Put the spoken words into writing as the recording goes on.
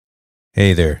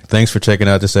Hey there. Thanks for checking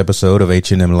out this episode of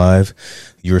H&M Live.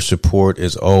 Your support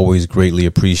is always greatly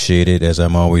appreciated, as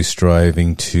I'm always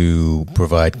striving to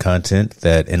provide content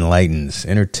that enlightens,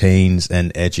 entertains,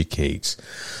 and educates.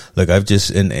 Look, I've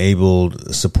just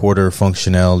enabled supporter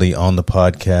functionality on the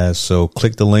podcast, so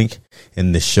click the link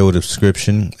in the show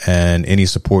description, and any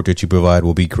support that you provide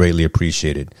will be greatly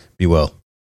appreciated. Be well.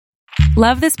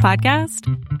 Love this podcast?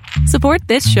 Support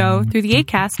this show through the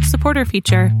Acast supporter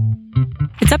feature.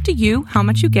 It's up to you how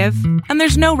much you give, and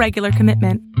there's no regular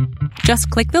commitment. Just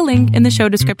click the link in the show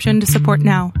description to support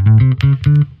now.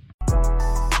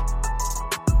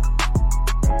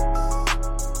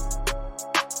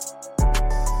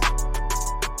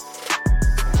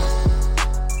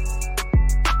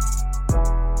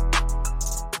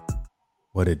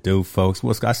 What it do, folks?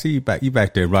 I see you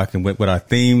back there rocking with our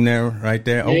theme there, right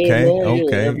there. Okay, yeah, man,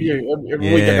 okay.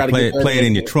 Every week I gotta play it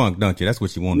in your trunk, don't you? That's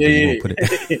what you want to do. You put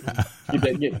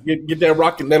it. get that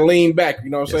rocking, that lean back. You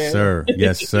know what I'm saying? Sir.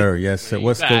 Yes, sir. Yes, sir.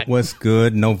 What's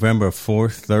good? November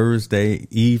 4th, Thursday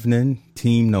evening.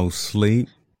 Team No Sleep.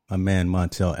 My man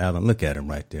Montel Allen. Look at him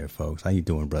right there, folks. How you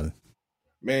doing, brother?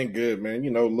 Man, good, man.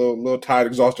 You know, a little tired,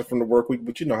 exhausted from the work week,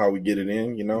 but you know how we get it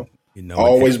in. You know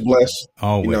always blessed.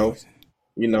 Always.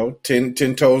 You know, 10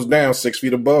 toes down, 6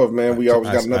 feet above, man. We always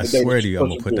got another day. I swear to you, I'm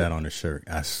going to put that on the shirt.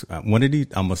 One of these,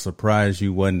 I'm going to surprise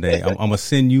you one day. I'm going to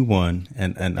send you one,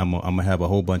 and I'm going to have a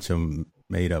whole bunch of them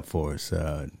made up for us.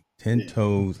 10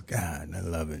 toes. God, I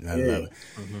love it. I love it.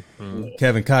 Mm-hmm.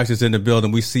 Kevin Cox is in the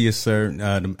building. We see you,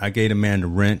 sir. I gave the man the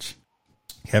wrench.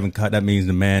 Kevin Cox, that means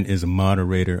the man is a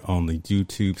moderator on the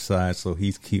YouTube side, so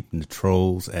he's keeping the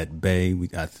trolls at bay.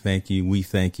 I thank you. We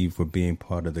thank you for being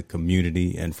part of the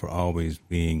community and for always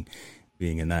being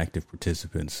an active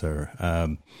participant, sir.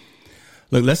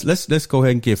 Look, let's go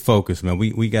ahead and get focused, man.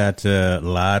 We got a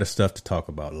lot of stuff to talk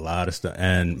about, a lot of stuff,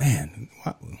 and man,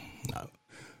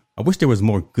 I wish there was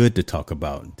more good to talk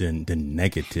about than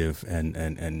negative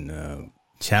and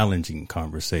challenging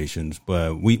conversations.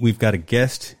 But we've got a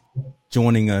guest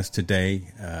joining us today.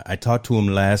 I talked to him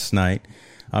last night.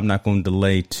 I'm not going to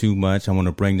delay too much. I want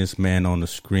to bring this man on the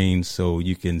screen so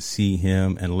you can see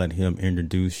him and let him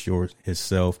introduce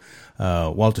himself.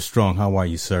 Walter Strong, how are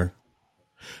you, sir?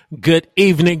 Good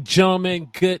evening, gentlemen.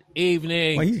 Good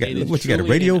evening. Well, you got a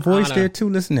radio voice there too?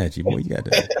 Listen at you, boy. You got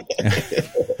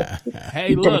that.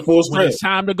 Hey, look, when it's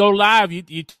time to go live,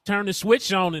 you turn the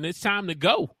switch on and it's time to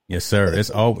go. Yes, sir. It's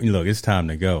time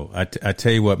to go. I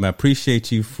tell you what, man, I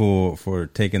appreciate you for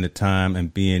taking the time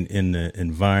and being in the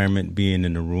environment, being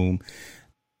in the room.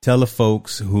 Tell the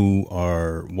folks who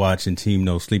are watching Team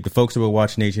No Sleep, the folks that were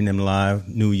watching H&M Live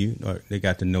knew you, or they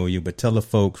got to know you, but tell the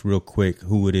folks real quick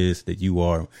who it is that you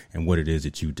are and what it is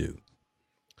that you do.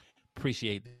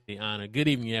 Appreciate the honor. Good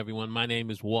evening, everyone. My name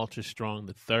is Walter Strong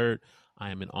III. I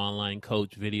am an online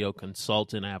coach, video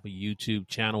consultant. I have a YouTube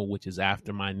channel, which is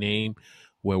after my name,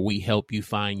 where we help you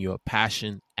find your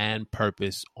passion and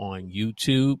purpose on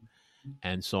YouTube.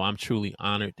 And so I'm truly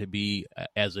honored to be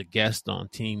as a guest on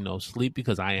Team No Sleep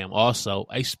because I am also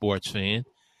a sports fan.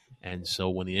 And so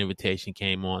when the invitation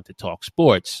came on to talk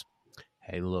sports,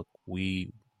 hey, look,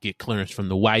 we get clearance from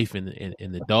the wife and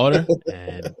the daughter.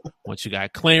 And once you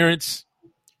got clearance,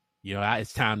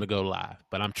 it's time to go live.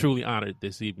 But I'm truly honored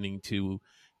this evening to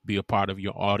be a part of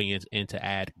your audience and to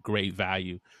add great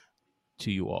value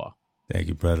to you all. Thank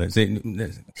you, brother.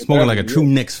 Smoking like a true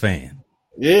Knicks fan.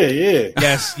 Yeah.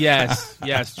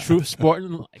 Yes. True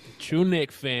sporting, true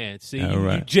Knicks fan. See,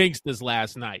 you jinxed us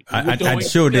last night. I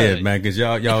sure did, man, because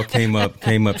y'all came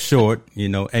up short,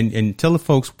 and tell the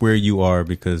folks where you are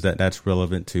because that's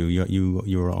relevant too.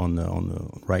 You are on the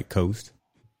right coast,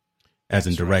 as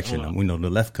in direction. Right. We know the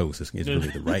left coast is really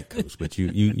the right coast, but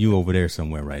you over there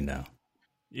somewhere right now.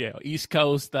 Yeah, East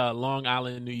Coast, Long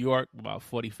Island, New York, about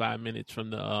 45 minutes from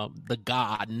the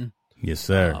Garden. Yes,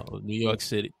 sir. New York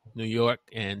City, New York.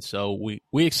 And so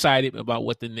we excited about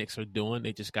what the Knicks are doing.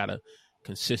 They just got to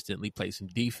consistently play some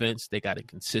defense. They got to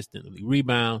consistently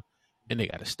rebound, and they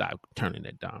got to stop turning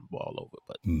that darn ball over.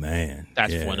 But man,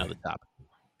 that's for another topic.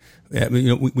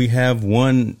 Yeah, we have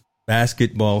one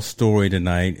basketball story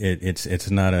tonight. It's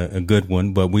not a good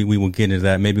one, but we will get into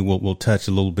that. Maybe we'll touch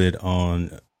a little bit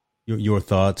on your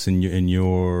thoughts and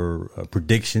your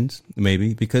predictions,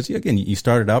 maybe, because again, you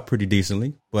started out pretty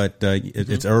decently, but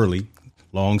it's early,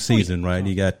 long season, right?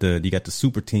 You got the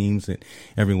super teams and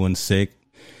everyone's sick.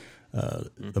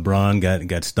 LeBron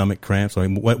got stomach cramps or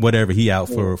whatever. He out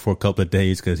for a couple of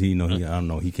days because he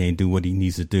can't do what he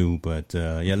needs to do. But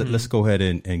let's go ahead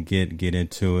and get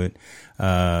into it.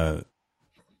 Brother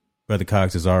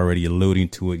Cox is already alluding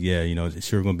to it. Yeah, it's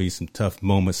sure going to be some tough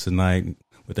moments tonight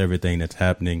with everything that's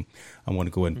happening. I want to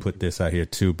go ahead and put this out here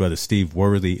too. Brother Steve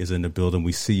Worthy is in the building.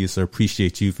 We see you, sir.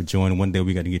 Appreciate you for joining. One day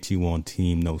we got to get you on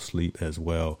Team No Sleep as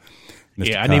well.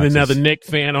 Mr. Yeah, I need another Knick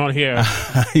fan on here.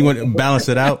 You want to balance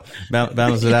it out?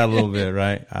 Balance it out a little bit,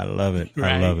 right? I love it.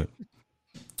 Right. I love it.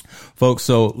 Folks,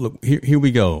 so look, here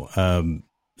we go.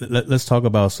 Let's talk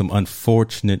about some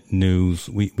unfortunate news.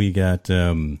 We got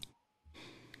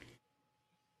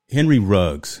Henry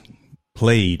Ruggs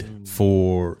played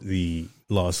for the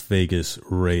Las Vegas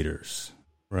Raiders,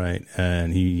 right?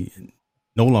 And he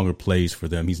no longer plays for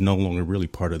them. He's no longer really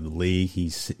part of the league.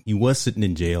 He was sitting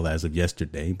in jail as of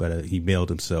yesterday, but he bailed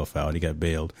himself out. He got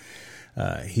bailed.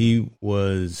 He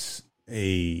was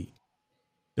the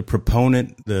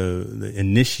proponent, the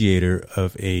initiator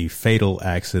of a fatal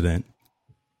accident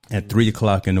at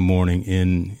 3:00 in the morning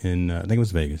in I think it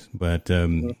was Vegas, but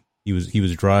he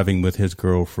was driving with his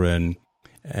girlfriend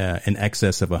in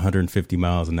excess of 150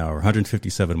 miles an hour,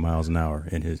 157 miles an hour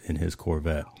in his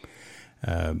Corvette.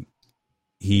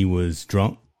 He was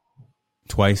drunk,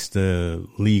 twice the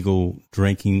legal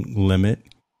drinking limit.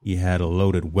 He had a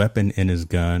loaded weapon in his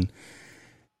gun.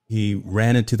 He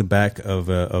ran into the back of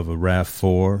a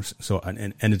RAV4. So,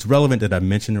 and it's relevant that I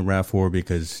mentioned a RAV4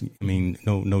 because, I mean,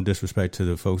 no disrespect to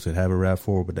the folks that have a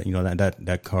RAV4, but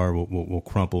that car will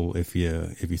crumple if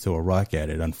you throw a rock at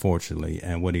it, unfortunately.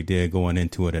 And what he did going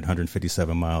into it at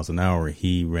 157 miles an hour,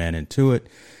 he ran into it,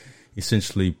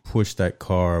 essentially pushed that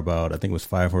car about, I think it was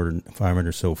 500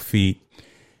 or so feet.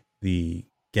 The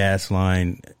gas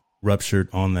line ruptured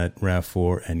on that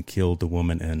RAV4 and killed the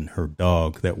woman and her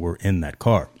dog that were in that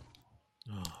car.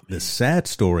 The sad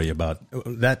story about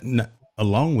that,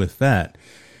 along with that,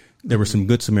 there were some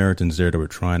good Samaritans there that were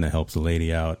trying to help the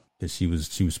lady out. She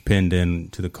was pinned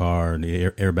into the car, and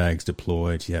the airbags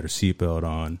deployed. She had her seatbelt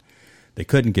on. They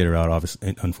couldn't get her out,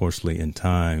 obviously, unfortunately, in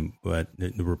time. But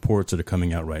the reports that are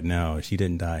coming out right now, she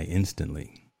didn't die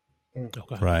instantly.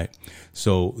 Okay. Right.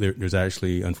 So there's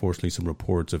actually, unfortunately, some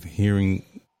reports of hearing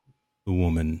the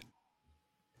woman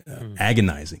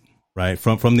agonizing. Right,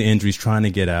 from the injuries, trying to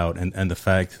get out, and the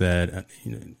fact that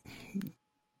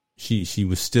she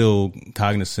was still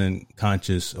cognizant,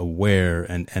 conscious, aware,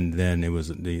 and then it was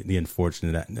the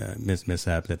unfortunate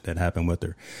mishap that happened with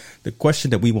her. The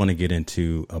question that we want to get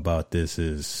into about this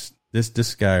is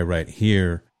this guy right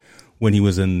here, when he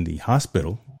was in the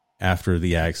hospital after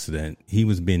the accident, he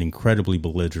was being incredibly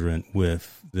belligerent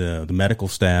with the medical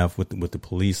staff, with the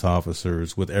police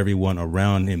officers, with everyone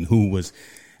around him who was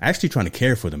actually trying to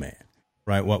care for the man,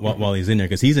 right? While he's in there,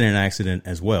 because he's in an accident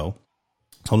as well.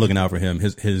 So looking out for him.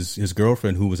 His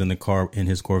girlfriend, who was in the car in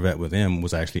his Corvette with him,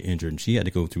 was actually injured, and she had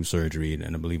to go through surgery,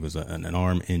 and I believe it was an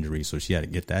arm injury, so she had to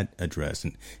get that addressed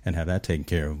and have that taken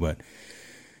care of. But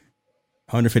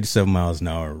 157 miles an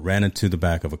hour, ran into the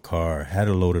back of a car, had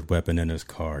a loaded weapon in his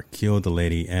car, killed the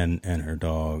lady and her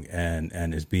dog,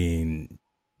 and is being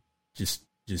just.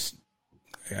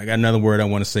 I got another word I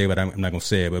want to say, but I'm not going to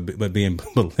say it, but being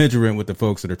belligerent with the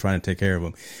folks that are trying to take care of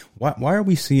them. Why are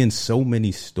we seeing so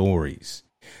many stories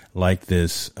like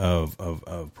this of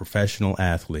professional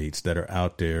athletes that are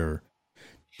out there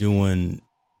doing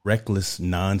reckless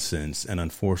nonsense, and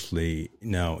unfortunately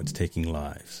now it's taking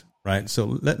lives, right?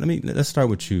 So let's start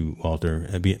with you, Walter,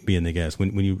 being the guest.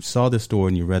 When you saw this story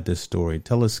and you read this story,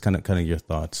 tell us kind of your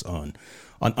thoughts on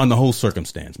the whole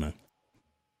circumstance, man.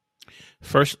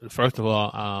 First of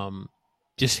all,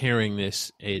 just hearing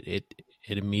this, it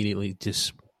immediately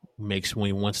just makes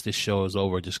me, once this show is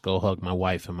over, just go hug my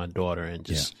wife and my daughter, and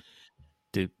just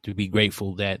to be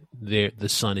grateful that the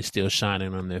sun is still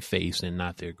shining on their face and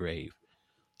not their grave.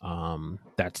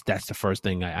 That's the first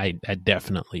thing I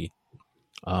definitely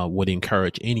would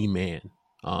encourage any man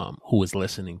who is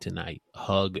listening tonight.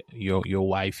 Hug your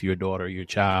wife, your daughter, your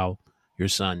child, your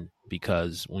son.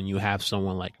 Because when you have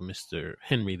someone like Mr.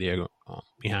 Henry there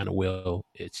behind the wheel,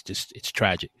 it's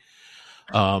tragic.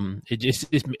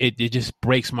 It just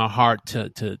breaks my heart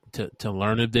to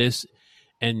learn of this.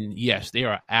 And yes, there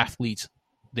are athletes.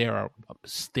 There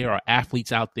are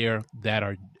athletes out there that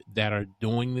are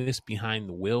doing this behind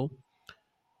the wheel.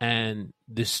 And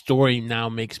this story now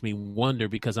makes me wonder,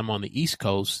 because I'm on the East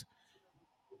Coast.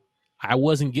 I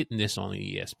wasn't getting this on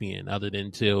the ESPN other than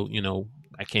until,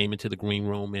 I came into the green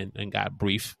room and got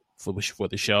briefed for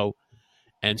the show.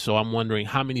 And so I'm wondering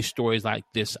how many stories like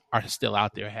this are still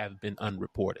out there, have been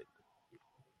unreported.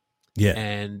 Yeah.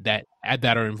 And that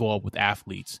are involved with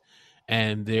athletes.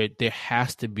 And there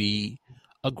has to be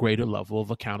a greater level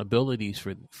of accountability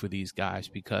for these guys,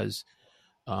 because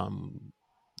an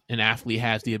athlete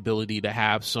has the ability to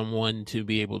have someone to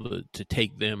be able to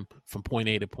take them from point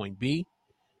A to point B.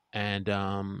 And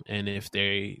if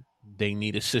they They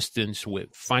need assistance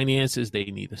with finances. They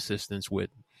need assistance with,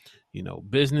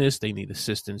 business. They need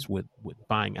assistance with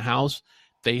buying a house.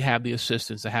 They have the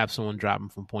assistance to have someone drop them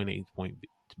from point A to point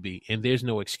B. And there's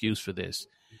no excuse for this.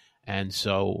 And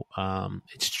so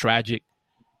it's tragic.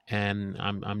 And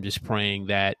I'm just praying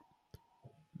that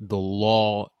the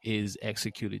law is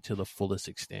executed to the fullest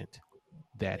extent,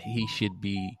 that he should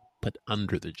be put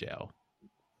under the jail.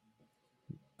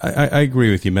 I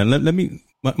agree with you, man. Let me,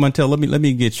 Montel, let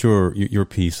me get your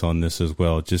piece on this as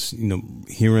well. Just,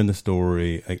 hearing the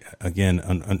story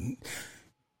again,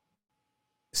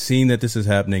 seeing that this is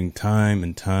happening time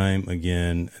and time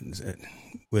again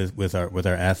with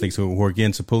our athletes who are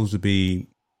again supposed to be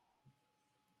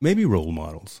maybe role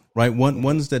models, right?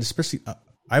 Ones that especially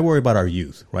I worry about our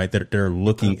youth, right? That they're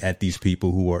looking at these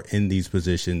people who are in these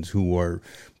positions, who are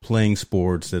playing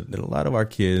sports that a lot of our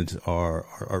kids are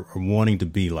wanting to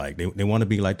be like. They want to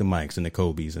be like the Mikes and the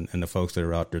Kobes and the folks that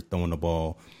are out there throwing the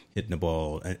ball, hitting the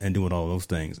ball and doing all those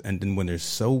things. And then when there's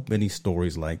so many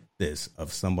stories like this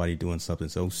of somebody doing something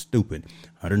so stupid,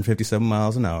 157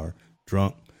 miles an hour,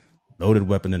 drunk, loaded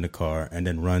weapon in the car, and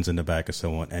then runs in the back of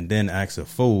someone, and then acts a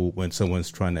fool when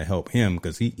someone's trying to help him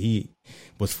because he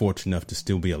was fortunate enough to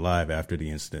still be alive after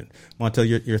the incident.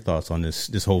 Montel, your thoughts on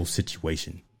this whole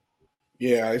situation?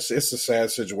 Yeah, it's a sad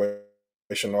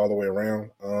situation all the way around.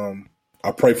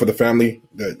 I pray for the family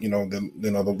that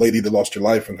the lady that lost her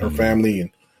life and her family,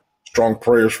 and strong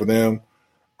prayers for them.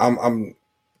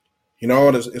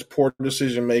 It's poor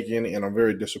decision making, and I'm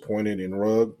very disappointed in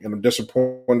Rugg, and I'm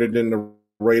disappointed in the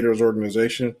Raiders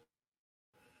organization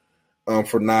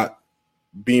for not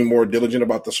being more diligent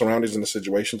about the surroundings and the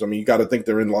situations. I mean, you got to think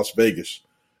they're in Las Vegas.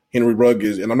 Henry Rugg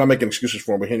is, and I'm not making excuses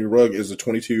for him, but Henry Rugg is a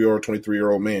 22-year-old,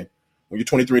 23-year-old man. When you're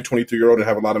 23, 22-year-old and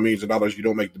have a lot of millions of dollars, you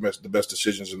don't make the best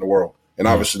decisions in the world. And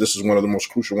obviously, this is one of the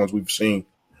most crucial ones we've seen.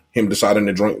 Him deciding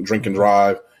to drink and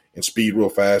drive and speed real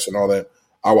fast and all that.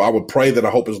 I would pray that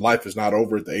I hope his life is not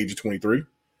over at the age of 23.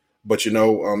 But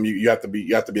you have to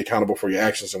be accountable for your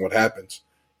actions and what happens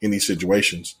in these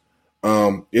situations.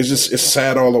 It's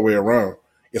sad all the way around.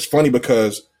 It's funny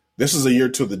because this is a year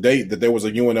to the date that there was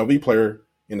a UNLV player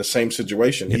in the same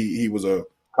situation. Yep. He was a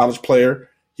college player.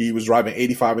 He was driving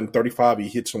 85 and 35. He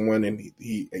hit someone, and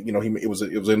it was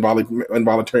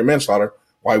involuntary manslaughter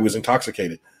while he was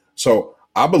intoxicated. So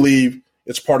I believe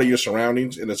it's part of your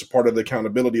surroundings, and it's a part of the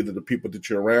accountability of the people that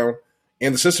you're around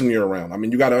and the system you're around. I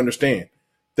mean, you got to understand.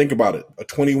 Think about it. A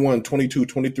 21, 22,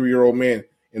 23-year-old man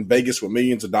in Vegas with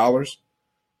millions of dollars.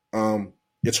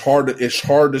 It's hard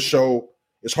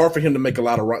for him to make a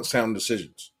lot of sound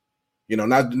decisions.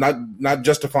 Not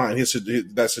justifying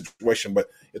that situation, but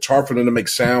it's hard for him to make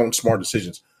sound, smart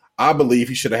decisions. I believe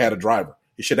he should have had a driver.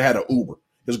 He should have had an Uber.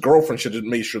 His girlfriend should have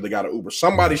made sure they got an Uber.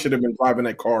 Somebody should have been driving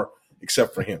that car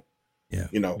except for him. Yeah.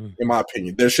 In my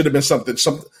opinion, there should have been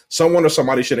someone or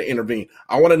somebody should have intervened.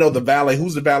 I want to know the valet.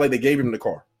 Who's the valet that gave him the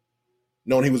car,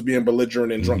 knowing he was being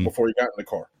belligerent and drunk before he got in the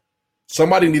car?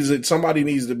 Somebody needs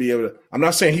to be able to. I'm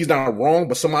not saying he's not wrong,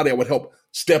 but somebody that would help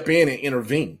step in and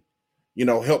intervene.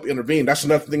 Help intervene. That's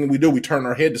another thing we do. We turn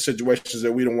our head to situations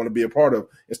that we don't want to be a part of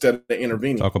instead of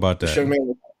intervening. Talk about that.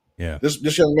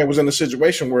 This young man was in a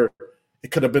situation where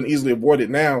it could have been easily avoided.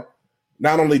 Now,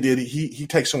 not only did he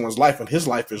take someone's life and his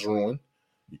life is ruined,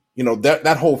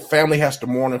 that whole family has to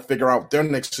mourn and figure out their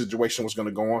next situation was going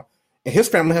to go on. And his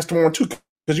family has to mourn too,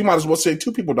 because you might as well say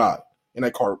two people died in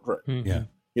that car wreck. Yeah.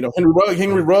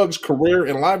 Henry Rugg's career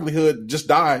and livelihood just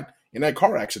died in that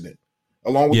car accident.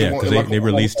 Along with because they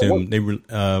released him.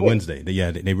 Wednesday.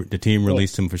 The team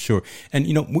released him for sure. And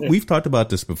we've talked about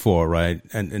this before, right?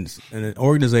 And an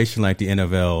organization like the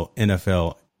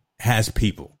NFL has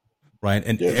people, right?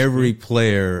 And every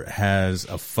player has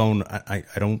a phone. I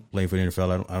don't play for the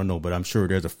NFL. I don't know, but I'm sure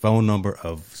there's a phone number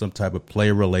of some type of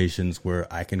player relations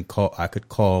where I could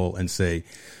call and say,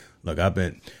 look, I've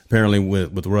been apparently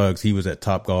with Ruggs. He was at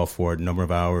Topgolf for a number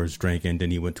of hours drinking.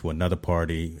 Then he went to another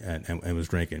party and was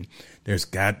drinking. There's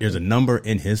a number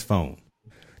in his phone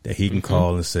that he can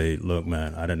call and say, look,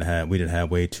 man, we didn't have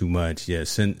way too much. Yeah.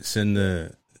 Send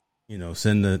the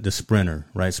sprinter,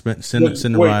 right? Send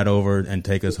the ride over and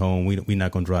take us home. We're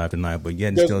not going to drive tonight, but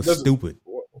yet it's still stupid.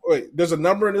 Wait, there's a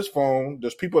number in his phone.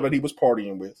 There's people that he was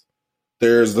partying with.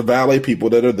 There's the valet people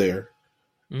that are there.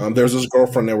 There's his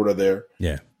girlfriend that were there.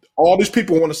 Yeah. All these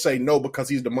people want to say no because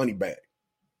he's the money bag.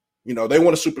 They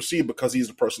want to supersede because he's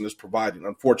the person that's providing,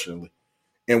 unfortunately.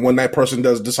 And when that person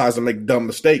decides to make dumb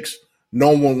mistakes, no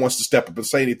one wants to step up and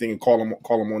say anything and call him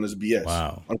on his BS.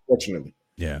 Wow. Unfortunately.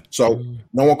 Yeah. So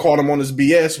no one called him on his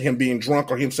BS, him being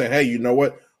drunk or him saying, hey, you know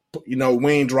what?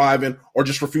 We ain't driving, or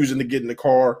just refusing to get in the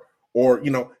car, or,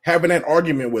 having that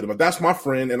argument with him. If that's my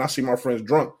friend and I see my friend's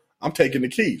drunk, I'm taking the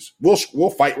keys. We'll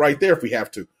fight right there if we have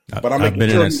to. But I've been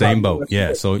in that same boat.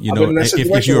 Yeah. So,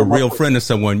 if you're a real friend of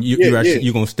someone, you're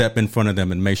going to step in front of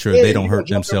them and make sure they don't hurt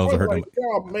themselves or hurt them.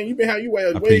 Oh, man, you've been how you I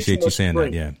appreciate you saying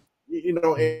that. Yeah.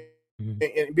 And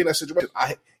being in that situation,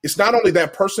 it's not only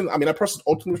that person. I mean, that person's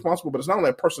ultimately responsible, but it's not only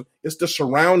that person. It's the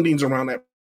surroundings around that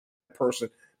person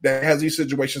that has these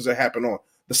situations that happen on.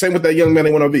 The same with that young man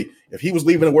in 1OV. If he was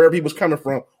leaving wherever he was coming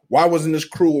from, why wasn't his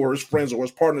crew or his friends or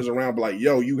his partners around like,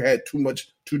 yo, you had too much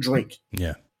to drink?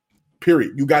 Yeah.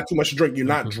 Period. You got too much to drink. You're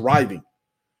not driving.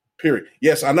 Period.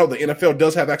 Yes, I know the NFL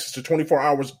does have access to 24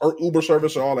 hours or Uber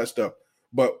service or all that stuff.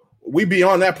 But we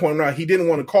beyond that point now. He didn't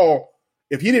want to call.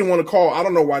 If he didn't want to call, I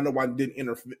don't know why nobody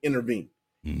didn't intervene.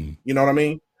 Mm-hmm. You know what I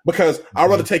mean? Because I'd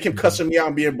rather take him cussing me out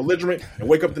and being belligerent and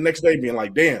wake up the next day being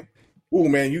like, damn, ooh,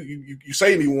 man, you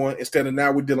saved me one, instead of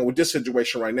now we're dealing with this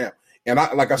situation right now. And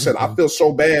like I said, I feel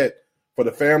so bad for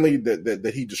the family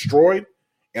that he destroyed.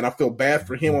 And I feel bad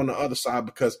for him on the other side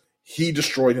because he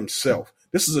destroyed himself.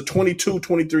 This is a 22,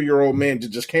 23-year-old man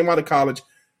that just came out of college,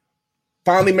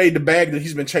 finally made the bag that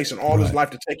he's been chasing all his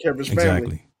life to take care of his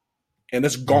family. And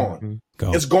it's gone.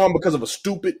 It's gone because of a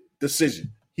stupid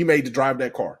decision he made to drive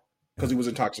that car because he was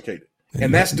intoxicated.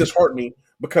 And that's disheartening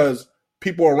because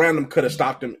people around him could have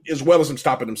stopped him as well as him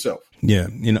stopping himself. Yeah.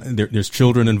 There's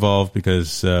children involved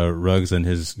because Ruggs and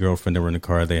his girlfriend that were in the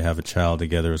car, they have a child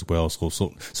together as well.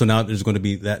 So now there's going to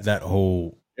be that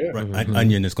whole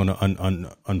onion is going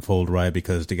to unfold, right?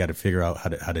 Because they got to figure out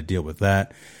how to deal with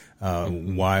that.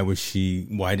 Why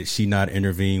did she not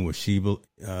intervene? Was she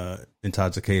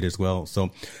intoxicated as well? So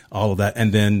all of that.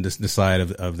 And then the side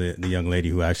of the young lady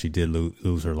who actually did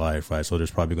lose her life, right? So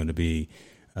there's probably going to be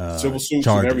civil suits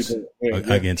charges and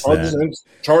everything against that.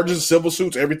 Charges, civil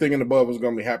suits, everything and above is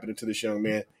going to be happening to this young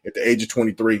man at the age of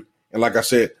 23. And like I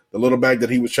said, the little bag that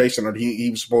he was chasing or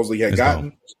he supposedly had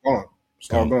gotten, it's gone.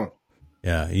 It's all gone.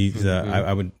 Yeah, he's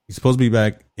he's supposed to be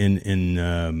back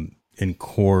in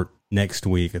court next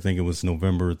week. I think it was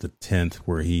November the 10th,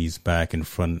 where he's back in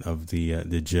front of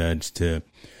the judge to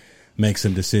make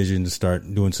some decisions, start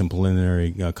doing some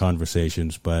preliminary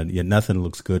conversations. But yet nothing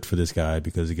looks good for this guy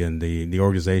because, again, the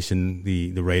organization,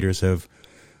 the Raiders have,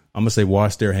 I'm going to say,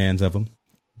 washed their hands of him.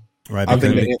 Right? I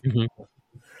think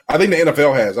the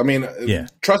NFL has. I mean,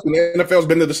 trust me, the NFL's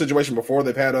been to the situation before.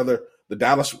 They've had the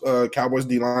Dallas Cowboys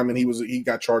D lineman. He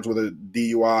got charged with a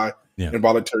DUI,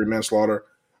 involuntary manslaughter.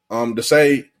 I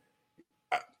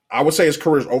would say his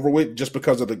career is over with just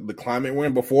because of the climate we're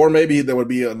in. Before, maybe there would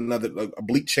be a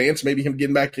bleak chance, maybe him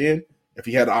getting back in if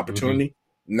he had the opportunity.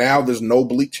 Mm-hmm. Now there's no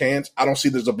bleak chance. I don't see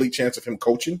there's a bleak chance of him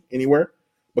coaching anywhere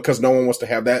because no one wants to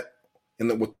have that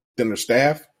within their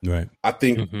staff. Right. I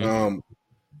think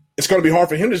it's going to be hard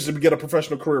for him to just get a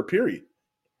professional career, period,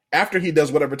 after he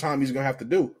does whatever time he's going to have to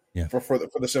do for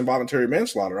this involuntary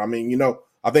manslaughter. I mean,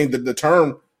 I think that the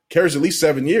term carries at least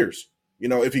 7 years.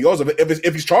 If he goes,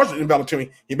 if he's charged with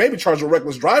involuntary, he may be charged with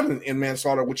reckless driving in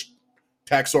manslaughter, which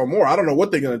tax on more. I don't know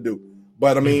what they're going to do.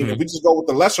 But, I mean, if we just go with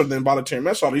the lesser than involuntary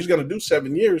manslaughter, he's going to do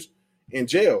 7 years in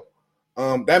jail.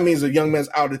 That means a young man's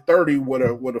out at 30 with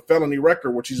a felony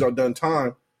record, which he's done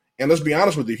time. And let's be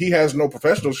honest with you, he has no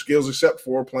professional skills except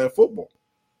for playing football.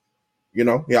 He's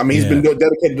been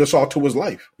dedicated this all to his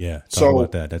life. Yeah, talk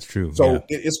about that. That's true. So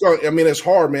it's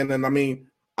hard, man. And,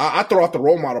 I throw out the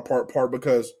role model part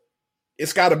because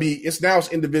it's got to be. It's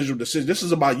individual decision. This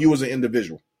is about you as an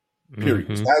individual. Period.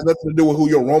 Mm-hmm. It has nothing to do with who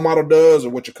your role model does or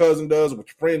what your cousin does or what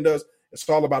your friend does. It's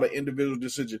all about an individual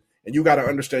decision, and you got to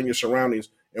understand your surroundings.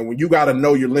 And when you got to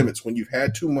know your limits, when you've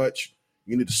had too much,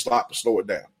 you need to stop to slow it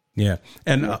down. Yeah,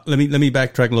 and let me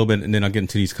backtrack a little bit, and then I'll get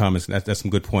into these comments. That's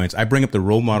some good points. I bring up the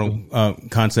role model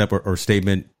concept or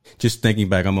statement. Just thinking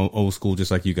back, I'm old school, just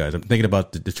like you guys. I'm thinking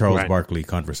about the Charles Barkley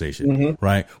conversation,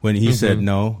 right? When he said,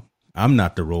 "No, I'm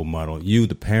not the role model. You,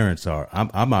 the parents, are.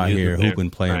 I'm out here hooping,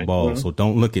 playing ball. So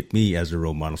don't look at me as a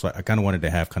role model." So I kind of wanted to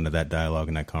have kind of that dialogue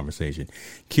and that conversation.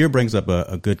 Kier brings up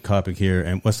a good topic here.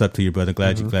 And what's up to you, brother?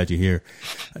 Glad you're here.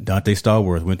 Dante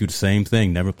Stallworth went through the same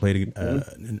thing. Never played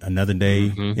another day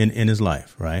in his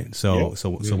life, right? So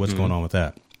what's going on with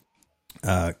that?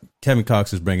 Kevin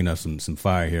Cox is bringing up some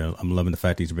fire here. I'm loving the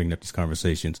fact that he's bringing up these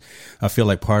conversations. I feel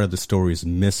like part of the story is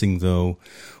missing, though,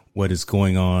 what is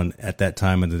going on at that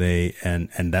time of the day and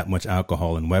that much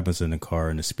alcohol and weapons in the car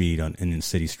and the speed in the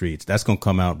city streets. That's going to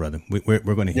come out, brother. We're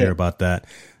going to hear about that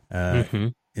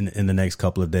in the next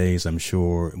couple of days, I'm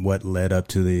sure. What led up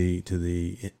to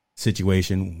the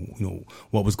situation,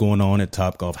 what was going on at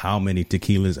Topgolf, how many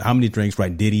tequilas, how many drinks,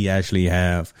 right, did he actually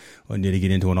have, or did he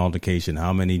get into an altercation?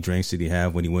 How many drinks did he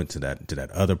have when he went to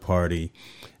that other party?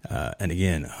 And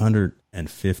again,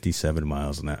 157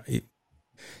 miles an hour.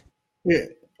 Yeah.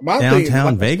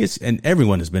 Downtown Vegas, and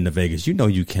everyone has been to Vegas.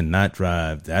 You cannot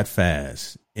drive that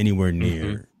fast anywhere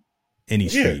near any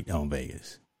street on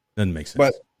Vegas. Doesn't make sense.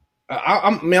 But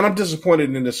I'm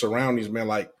disappointed in the surroundings, man.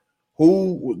 Like,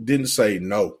 who didn't say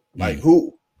no? Like,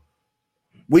 who?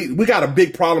 We got a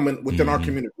big problem within our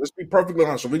community. Let's be perfectly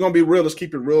honest. If we're gonna be real, let's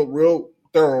keep it real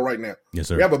thorough right now. Yes,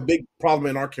 sir. We have a big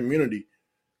problem in our community,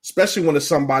 especially when it's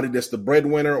somebody that's the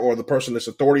breadwinner or the person that's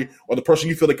authority or the person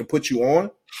you feel they can put you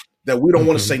on, that we don't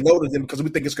want to say no to them because we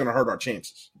think it's going to hurt our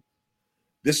chances.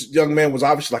 This young man was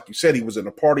obviously, like you said, he was in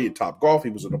a party at Topgolf. He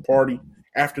was in a party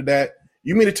after that.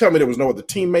 You mean to tell me there was no other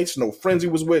teammates, no friends he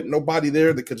was with, nobody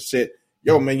there that could have said,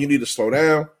 yo, man, you need to slow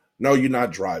down. No, you're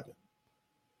not driving.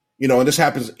 And this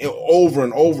happens over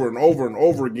and over and over and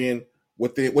over again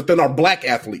within our black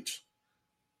athletes.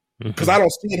 Because I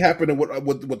don't see it happening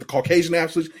with the Caucasian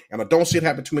athletes, and I don't see it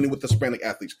happen too many with the Hispanic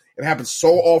athletes. It happens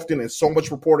so often and so much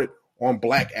reported on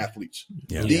black athletes.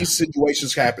 Yeah. These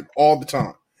situations happen all the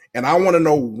time. And I want to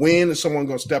know, when is someone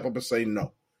going to step up and say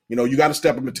no? You got to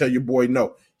step up and tell your boy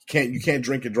no. You can't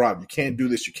drink and drive. You can't do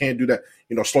this. You can't do that.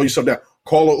 Slow yourself down.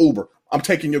 Call an Uber. I'm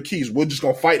taking your keys. We're just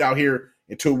going to fight out here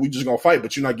until we just going to fight,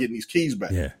 but you're not getting these keys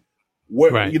back. Yeah.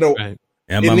 Right.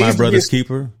 Am I my brother's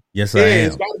keeper? Yes, I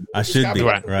am. I should be.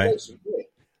 Right.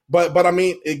 But I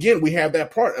mean, again, we have that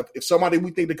part. If somebody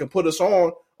we think that can put us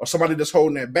on, or somebody that's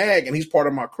holding that bag and he's part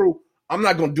of my crew, I'm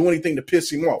not going to do anything to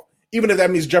piss him off, even if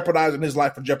that means jeopardizing his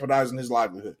life or jeopardizing his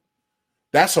livelihood.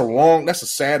 That's a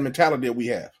sad mentality that we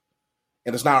have.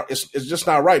 And it's just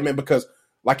not right, man, because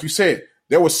like you said,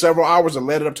 there were several hours that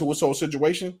led up to this whole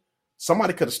situation.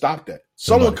 Somebody could have stopped that.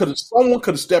 Someone could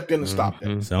have stepped in and stopped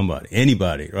that. Somebody,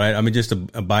 anybody, right? I mean, just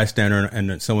a bystander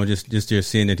and someone just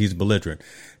seeing that he's belligerent.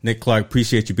 Nick Clark,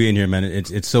 appreciate you being here, man.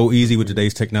 It's so easy with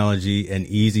today's technology and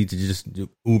easy to just do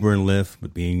Uber and Lyft.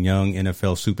 But being young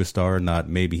NFL superstar, not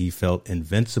maybe he felt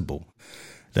invincible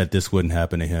that this wouldn't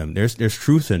happen to him. There's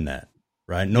truth in that.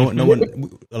 Right. No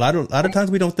one. A lot of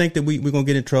times we don't think that we're gonna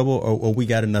get in trouble or we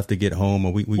got enough to get home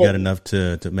or we got enough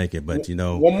to make it. But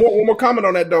one more comment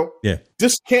on that though. Yeah,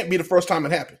 this can't be the first time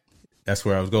it happened. That's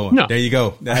where I was going. No. There you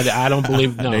go. I don't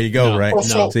believe. No, there you go. No, right.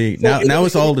 No. See now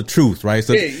it's all the truth. Right.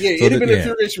 So it'd have been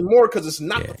infuriation more because it's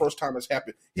not the first time it's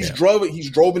happened. He's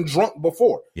driven drunk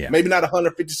before. Yeah. Maybe not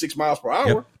 156 miles per hour.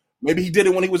 Yep. Maybe he did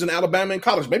it when he was in Alabama in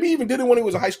college. Maybe he even did it when he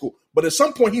was in high school. But at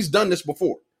some point he's done this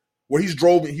before, where he's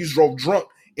drove drunk.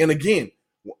 And again,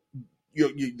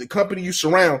 the company you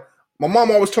surround, my mom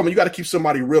always told me you got to keep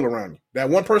somebody real around you. That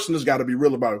one person has got to be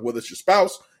real about it, whether it's your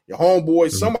spouse, your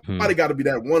homeboy, somebody got to be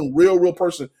that one real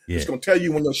person that's going to tell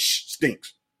you when your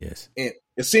stinks. Yes. And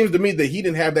it seems to me that he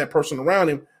didn't have that person around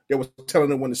him that was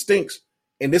telling him when it stinks.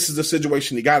 And this is the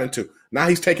situation he got into. Now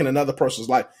he's taking another person's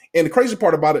life. And the crazy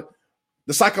part about it,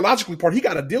 the psychological part, he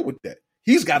got to deal with that.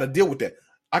 He's got to deal with that.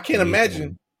 I can't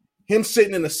imagine him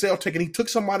sitting in a cell he took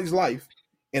somebody's life.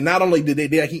 And not only did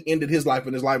he ended his life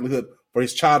and his livelihood for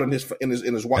his child and his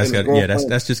wife.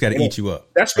 That's just got to eat you up.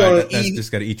 That's going to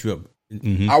just got to eat you up.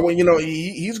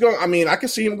 He's going. I mean, I can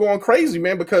see him going crazy,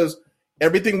 man, because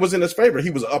everything was in his favor. He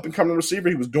was an up and coming receiver.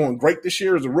 He was doing great this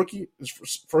year as a rookie. His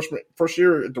first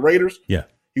year at the Raiders. Yeah,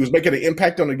 he was making an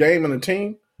impact on the game and the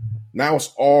team. Now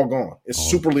it's all gone. It's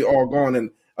superly all gone.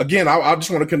 And again, I just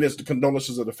want to condense the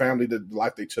condolences of the family, the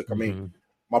life they took. I mean,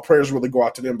 my prayers really go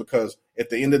out to them because at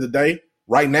the end of the day,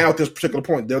 right now, at this particular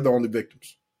point, they're the only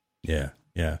victims. Yeah.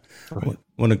 I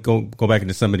want to go back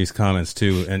into some of these comments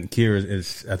too. And Kira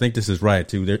is, I think this is right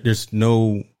too. There's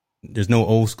no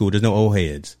old school, there's no old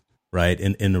heads, right?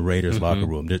 In the Raiders locker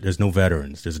room, there's no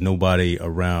veterans. There's nobody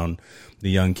around the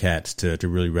young cats to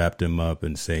really wrap them up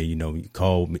and say,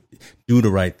 call me, do the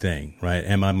right thing, right?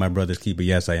 Am I my brother's keeper?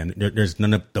 Yes, I am. There's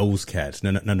none of those cats,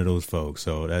 none of those folks.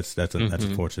 So that's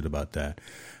unfortunate about that.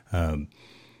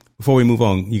 Before we move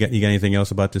on, you got anything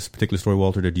else about this particular story,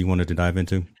 Walter, that you wanted to dive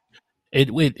into?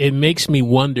 It makes me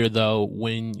wonder though,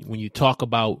 when you talk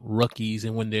about rookies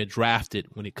and when they're drafted,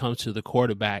 when it comes to the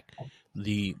quarterback,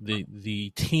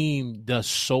 the team does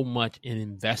so much in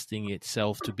investing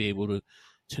itself to be able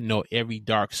to know every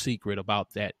dark secret about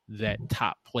that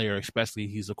top player, especially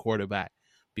if he's a quarterback,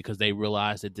 because they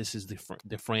realize that this is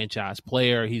the franchise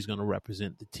player, he's going to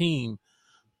represent the team.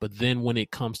 But then when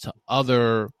it comes to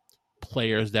other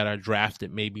players that are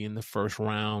drafted maybe in the first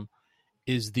round,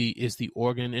 is the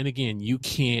organ. And again, you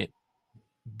can't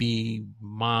be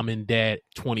mom and dad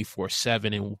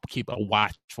 24/7 and keep a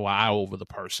watchful eye over the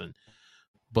person.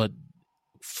 But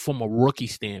from a rookie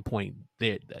standpoint,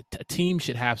 a team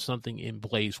should have something in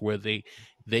place where they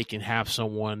can have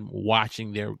someone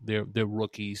watching their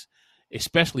rookies,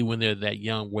 especially when they're that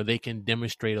young, where they can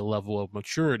demonstrate a level of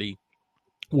maturity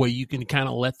where you can kind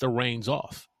of let the reins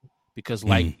off. Because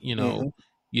like,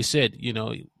 you said,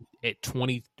 at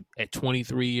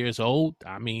 23 years old,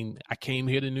 I mean, I came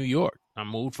here to New York. I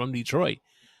moved from Detroit.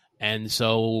 And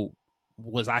so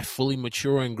was I fully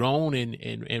mature and grown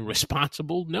and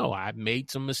responsible? No, I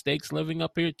made some mistakes living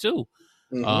up here too.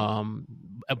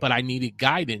 But I needed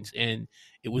guidance, and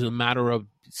it was a matter of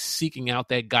seeking out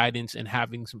that guidance and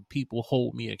having some people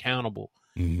hold me accountable.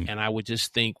 And I would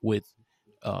just think with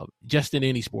just in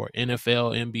any sport,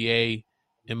 NFL, NBA,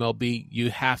 MLB, you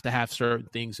have to have certain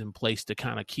things in place to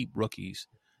kind of keep rookies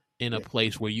in a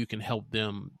place where you can help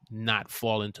them not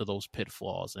fall into those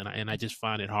pitfalls. And I just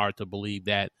find it hard to believe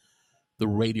that the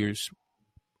Raiders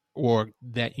or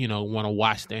that, want to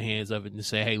wash their hands of it and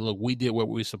say, hey, look, we did what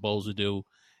we were supposed to do.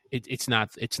 It's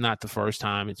not the first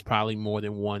time. It's probably more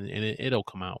than one, and it'll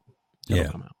come out.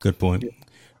 Come out. Good point.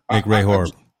 Nick Ray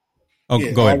Horb.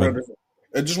 Go ahead, brother.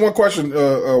 Just one question,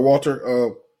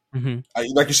 Walter.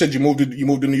 Like you said, you moved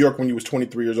to New York when you was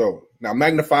 23 years old. Now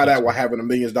magnify that while having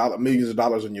millions of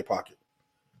dollars in your pocket.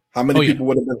 How many people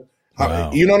would have been?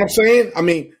 Wow. You know what I'm saying? I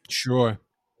mean, sure.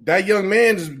 That young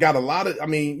man has got a lot of. I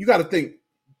mean, you got to think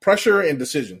pressure and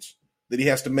decisions that he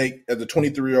has to make as a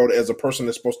 23-year-old, as a person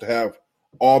that's supposed to have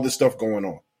all this stuff going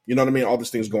on. You know what I mean? All these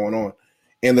things going on,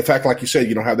 and the fact, like you said,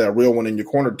 you don't have that real one in your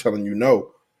corner telling you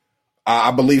no.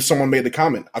 I believe someone made the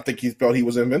comment. I think he felt he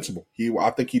was invincible. I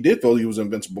think he did feel he was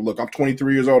invincible. Look, I'm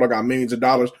 23 years old. I got millions of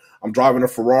dollars. I'm driving a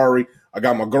Ferrari. I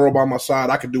got my girl by my side.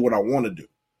 I can do what I want to do,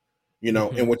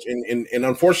 and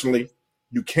unfortunately,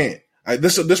 you can't.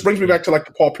 This brings me back to like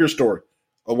the Paul Pierce story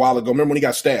a while ago. Remember when he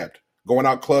got stabbed going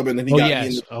out clubbing and he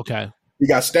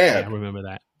got stabbed. Yeah, I remember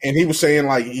that. And he was saying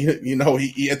like,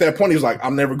 he at that point he was like,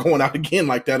 I'm never going out again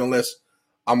like that unless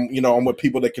I'm with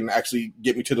people that can actually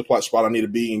get me to the spot I need to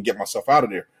be and get myself out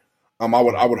of there. I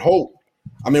would hope.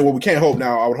 I mean, well, we can't hope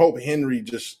now. I would hope Henry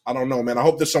I don't know, man. I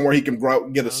hope there's somewhere he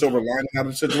can get a silver lining out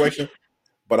of the situation.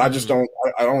 But I just don't.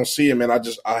 I don't see him, and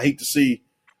I hate to see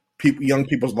young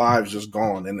people's lives just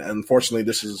gone. And unfortunately,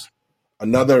 this is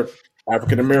another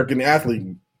African American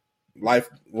athlete life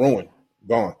ruined,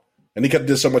 gone. And he could have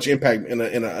did so much impact in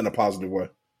a positive way.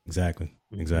 Exactly.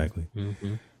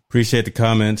 Appreciate the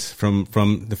comments from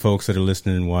the folks that are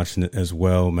listening and watching it as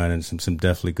well, man. And some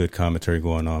definitely good commentary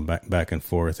going on back and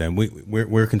forth. And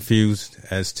we're confused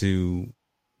as to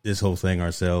this whole thing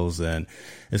ourselves, and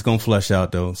it's going to flush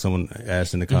out though. Someone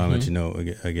asked in the comments,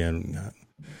 again,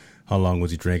 how long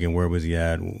was he drinking? Where was he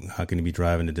at? How can he be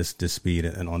driving at this speed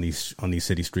and on these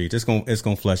city streets? It's going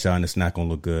to flush out, and it's not going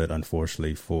to look good,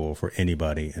 unfortunately, for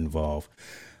anybody involved.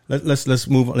 Let's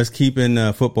move on. Let's keep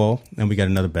in football, and we got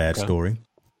another bad story.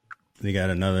 We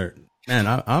got another.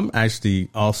 Man, I'm actually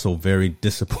also very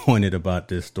disappointed about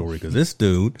this story because this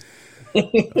dude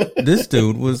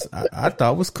was I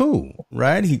thought was cool,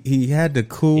 right? He had the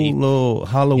cool little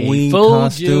Halloween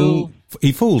costume.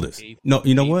 He fooled us. No,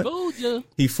 you know what?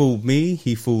 He fooled me.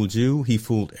 He fooled you. He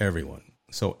fooled everyone.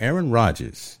 So Aaron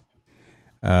Rodgers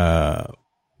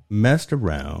messed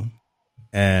around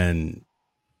and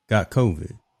got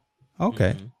COVID.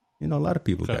 Okay. A lot of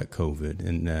people got COVID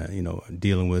and,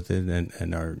 dealing with it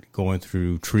and are going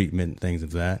through treatment and things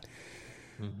of that.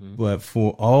 But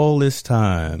for all this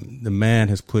time, the man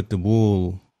has put the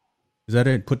wool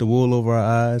over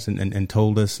our eyes and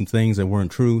told us some things that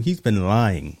weren't true. He's been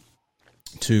lying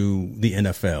to the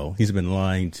NFL. He's been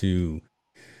lying to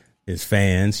his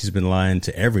fans. He's been lying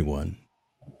to everyone.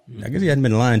 I guess he hadn't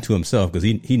been lying to himself because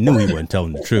he knew he wasn't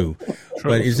telling the truth.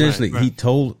 But essentially, he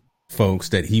told folks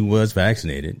that he was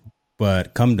vaccinated,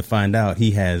 but come to find out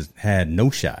he has had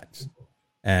no shots.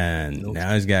 And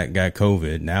now he's got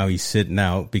COVID. Now he's sitting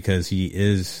out because he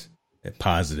is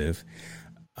positive.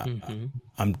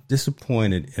 I'm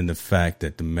disappointed in the fact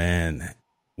that the man,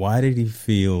 why did he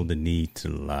feel the need to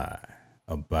lie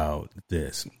about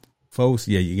this? Folks,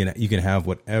 yeah, you can have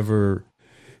whatever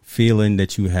feeling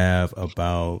that you have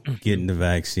about getting the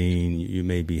vaccine. You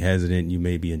may be hesitant. You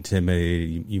may be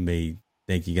intimidated. You may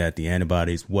think you got the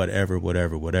antibodies, whatever.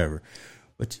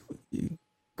 But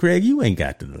Craig, you ain't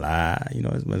got to lie.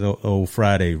 It's my old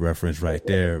Friday reference right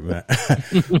there. But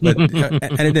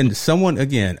and then someone,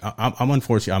 again, I'm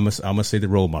unfortunate. I must say the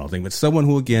role model thing, but someone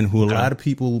who a lot of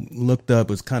people looked up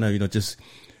was kind of, just,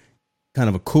 kind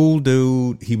of a cool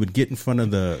dude. He would get in front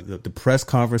of the press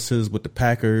conferences with the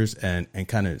Packers and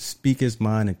kind of speak his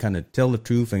mind and kind of tell the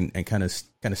truth and kind of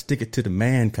stick it to the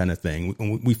man kind of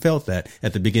thing. We felt that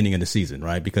at the beginning of the season,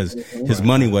 right? Because his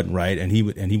money wasn't right and he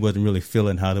wasn't really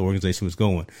feeling how the organization was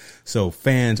going. So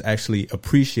fans actually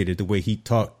appreciated the way he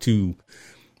talked to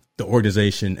the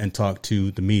organization and talked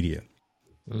to the media.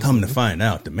 Come to find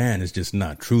out, the man is just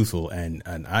not truthful, and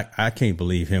I can't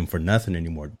believe him for nothing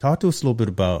anymore. Talk to us a little bit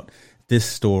about this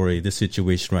story, this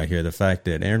situation right here, the fact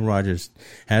that Aaron Rodgers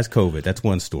has COVID. That's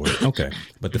one story. Okay.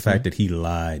 But the fact that he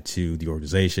lied to the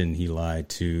organization, he lied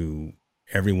to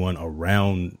everyone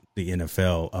around the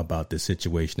NFL about this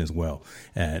situation as well,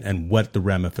 and what the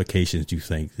ramifications do you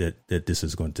think that this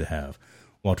is going to have?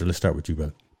 Walter, let's start with you,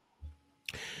 brother.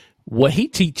 What he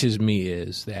teaches me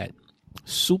is that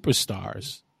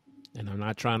superstars, and I'm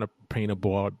not trying to paint a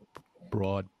broad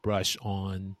brush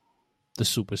on the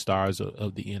superstars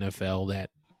of the NFL, that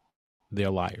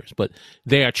they're liars, but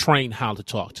they are trained how to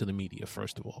talk to the media.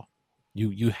 First of all,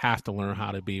 you have to learn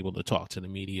how to be able to talk to the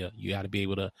media. You got to be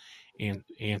able to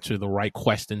answer the right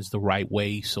questions the right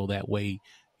way, so that way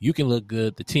you can look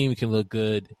good, the team can look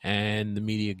good, and the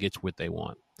media gets what they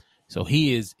want. So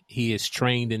he is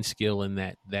trained in skill in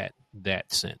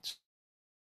that sense.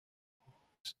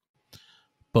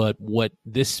 But what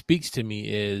this speaks to me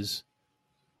is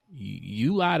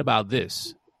you lied about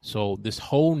this. So this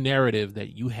whole narrative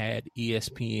that you had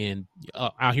ESPN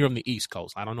out here on the East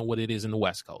Coast, I don't know what it is in the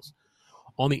West Coast.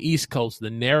 On the East Coast, the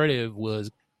narrative was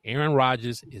Aaron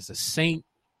Rodgers is a saint.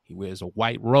 He wears a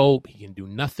white robe. He can do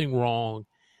nothing wrong.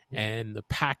 And the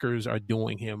Packers are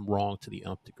doing him wrong to the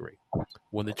nth degree.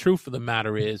 When the truth of the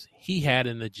matter is, he had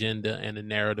an agenda and a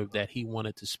narrative that he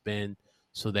wanted to spin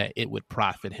so that it would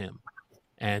profit him.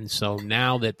 And so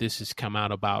now that this has come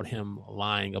out about him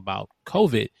lying about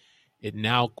COVID, it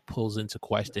now pulls into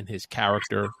question his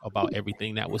character, about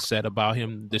everything that was said about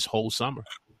him this whole summer,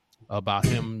 about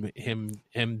him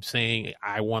saying,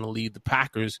 I want to leave the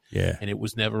Packers. Yeah. And it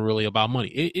was never really about money.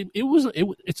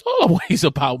 It's always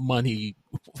about money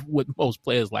with most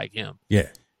players like him. Yeah.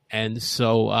 And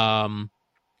so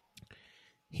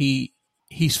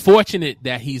he's fortunate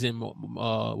that he's in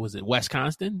was it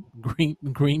Wisconsin,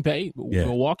 Green Bay,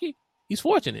 Milwaukee. He's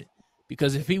fortunate,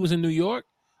 because if he was in New York,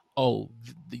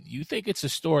 you think it's a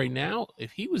story now?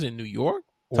 If he was in New York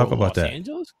or Los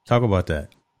Angeles, talk about that.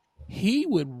 He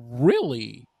would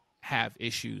really have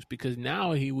issues, because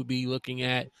now he would be looking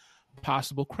at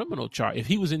possible criminal charge. If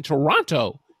he was in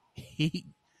Toronto,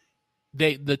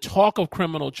 the talk of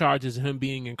criminal charges and him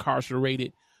being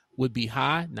incarcerated would be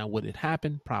high. Now, would it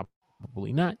happen?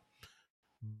 Probably not.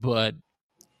 But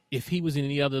if he was in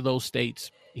any other of those states,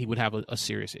 he would have a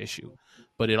serious issue.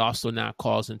 But it also now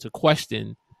calls into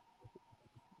question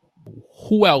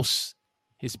who else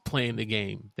is playing the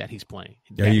game that he's playing.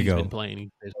 There you go. Been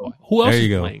playing. Who else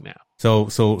is playing now?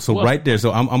 So right there.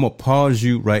 So I'm gonna pause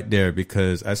you right there,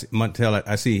 because I see Montel.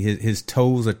 I see his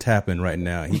toes are tapping right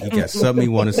now. He got something he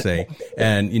want to say,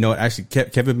 and actually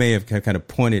Kevin may have kind of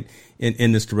pointed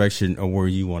in this direction of where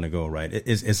you want to go. Right?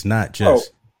 It's not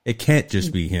just. It can't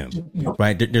just be him,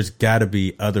 right? There's got to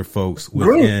be other folks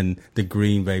within the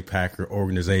Green Bay Packer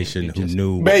organization who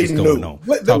knew what was going on.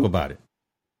 Talk about it.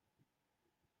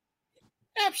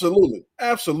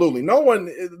 Absolutely. No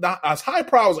one, as high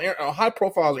profile as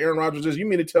Aaron Rodgers is, you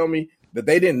mean to tell me that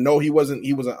they didn't know he was an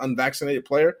unvaccinated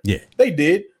player? Yeah, they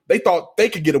did. They thought they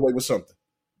could get away with something.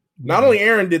 Not only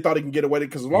Aaron thought he can get away with it,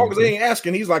 because as long as they ain't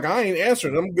asking, he's like, I ain't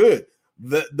answering. I'm good.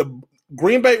 The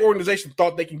Green Bay organization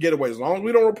thought they can get away. As long as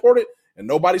we don't report it and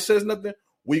nobody says nothing,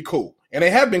 we cool. And they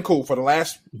have been cool for the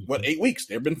last 8 weeks.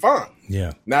 They've been fine.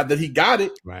 Yeah. Now that he got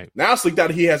it, right now it's leaked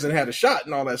out he hasn't had a shot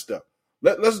and all that stuff.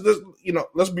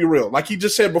 Let's be real. Like he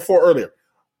just said before earlier,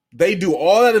 they do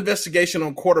all that investigation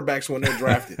on quarterbacks when they're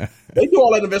drafted. They do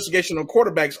all that investigation on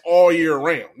quarterbacks all year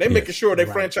round. They're making sure their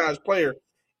franchise player,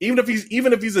 even if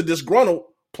he's a disgruntled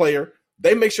player,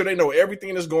 they make sure they know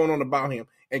everything that's going on about him.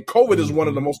 And COVID is one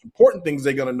of the most important things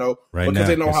they're going to know, because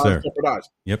they know how to jeopardize.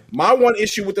 Yep. My one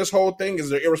issue with this whole thing is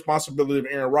the irresponsibility of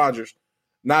Aaron Rodgers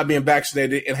not being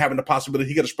vaccinated and having the possibility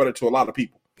he could have spread it to a lot of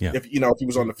people. Yeah. If he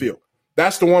was on the field.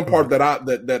 That's the one part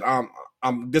that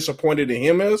I'm disappointed in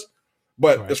him is.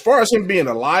 But as far as him being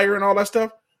a liar and all that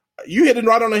stuff, you hit it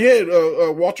right on the head,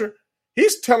 Walter.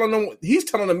 He's telling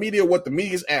the media what the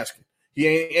media's asking. He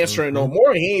ain't answering no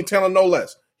more, and he ain't telling no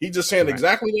less. He's just saying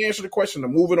exactly the answer to the question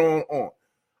and moving on.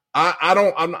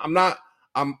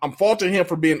 I'm faulting him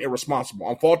for being irresponsible.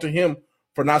 I'm faulting him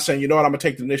for not saying, you know what, I'm gonna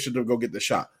take the initiative to go get the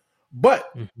shot. But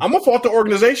I'm gonna fault the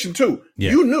organization too.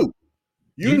 Yeah.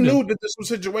 You You knew that this was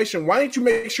a situation. Why didn't you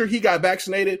make sure he got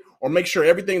vaccinated or make sure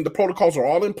everything, the protocols are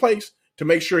all in place to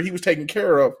make sure he was taken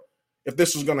care of if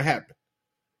this was going to happen?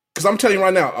 Because I'm telling you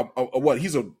right now, what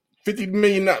he's a $50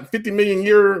 million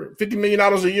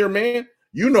a year man.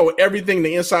 You know everything,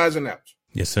 the insides and outs.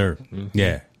 Yes, sir. Mm-hmm.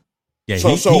 Yeah.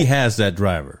 He has that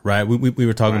driver, right? We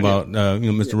were talking about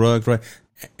Mr. Ruggs, right?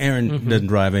 Aaron doesn't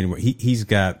drive anywhere. He's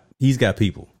got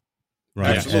people,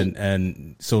 right? Absolutely.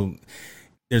 And so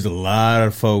there's a lot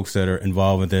of folks that are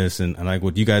involved with this, and like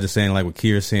what you guys are saying, like what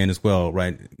Kier's saying as well,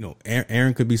 right?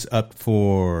 Aaron could be up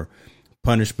for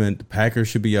punishment. The Packers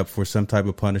should be up for some type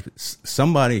of punishment.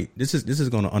 Somebody, this is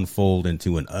going to unfold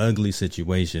into an ugly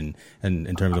situation, and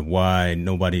in terms of why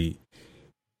we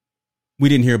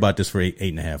didn't hear about this for eight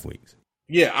and a half weeks.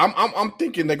 Yeah, I'm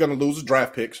thinking they're going to lose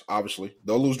draft picks. Obviously,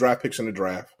 they'll lose draft picks in the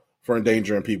draft for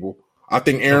endangering people. I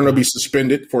think Aaron will be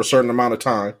suspended for a certain amount of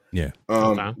time. Yeah,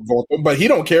 but he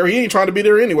don't care. He ain't trying to be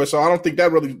there anyway, so I don't think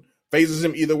that really phases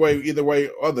him either way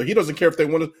or other. He doesn't care if they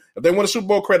win. If they win a Super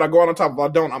Bowl, great. I go out on top. If I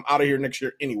don't, I'm out of here next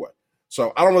year anyway.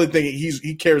 So I don't really think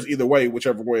he cares either way,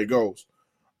 whichever way it goes.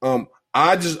 Like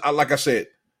I said,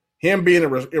 him being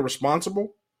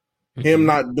irresponsible, him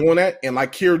not doing that, and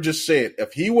like Kier just said,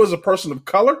 if he was a person of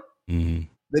color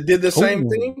that did the same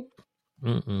thing,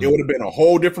 it would have been a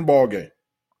whole different ball game.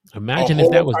 Imagine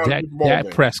if that was Dak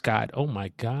Prescott. Oh my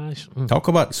gosh! Talk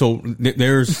about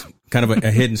there's kind of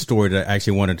a hidden story that I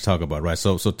actually wanted to talk about, right?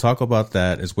 So talk about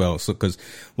that as well. So because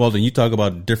Walton, you talk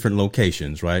about different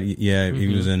locations, right? Yeah, he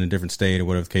was in a different state or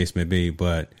whatever the case may be,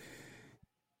 but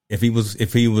if he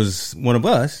was one of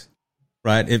us,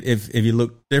 right? If he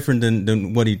looked different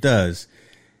than what he does,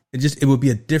 it would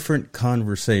be a different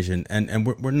conversation. And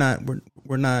we're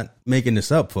not making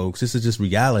this up, folks. This is just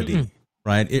reality.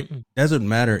 Right. It doesn't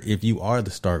matter if you are the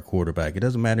star quarterback. It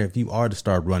doesn't matter if you are the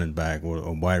star running back or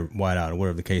wide out or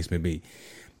whatever the case may be.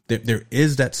 There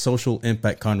is that social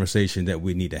impact conversation that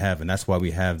we need to have. And that's why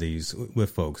we have these with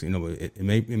folks. It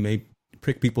may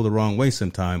prick people the wrong way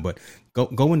sometime, but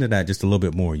go into that just a little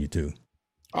bit more, you two.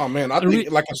 Oh, man. I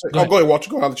think, like I said, go ahead, Walter.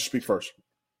 Go ahead. I'll let you speak first.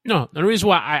 No, the reason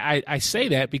why I say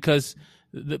that because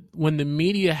when the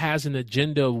media has an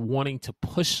agenda of wanting to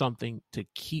push something to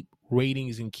keep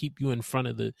ratings and keep you in front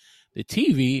of the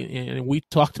TV, and we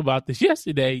talked about this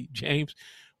yesterday, James,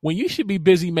 when you should be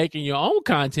busy making your own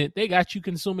content, they got you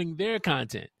consuming their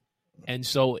content. And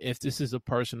so if this is a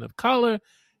person of color,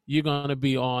 you're going to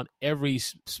be on every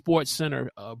Sports Center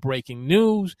breaking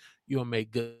news. You'll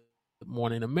make Good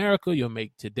Morning America. You'll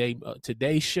make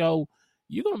Today's Show.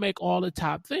 You're going to make all the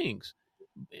top things.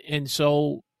 And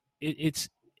so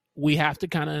we have to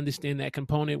kind of understand that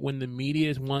component when the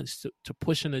media wants to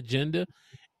push an agenda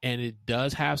and it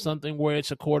does have something where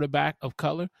it's a quarterback of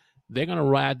color, they're going to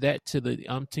ride that to the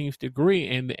umpteenth degree,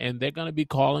 and they're going to be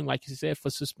calling, like you said, for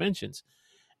suspensions.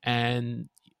 And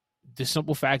the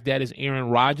simple fact that is Aaron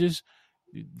Rodgers,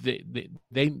 they're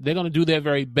going to do their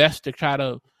very best to try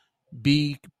to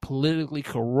be politically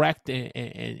correct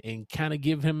and kind of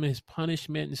give him his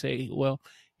punishment and say, well,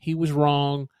 he was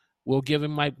wrong. We'll give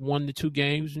him like 1 to 2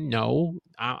 games. No,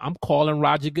 I'm calling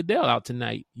Roger Goodell out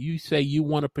tonight. You say you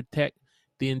want to protect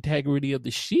the integrity of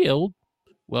the shield.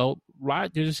 Well,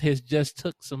 Rodgers has just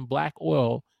took some black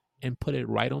oil and put it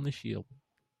right on the shield.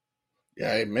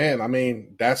 Yeah, man. I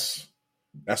mean, that's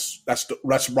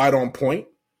right on point.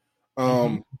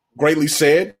 Greatly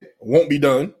said. Won't be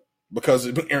done because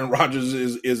Aaron Rodgers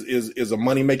is a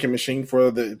money making machine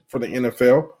for the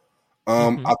NFL.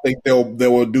 I think they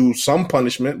will do some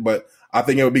punishment, but I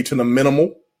think it would be to the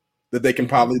minimal that they can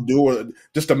probably do, or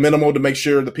just a minimal to make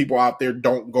sure the people out there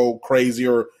don't go crazy,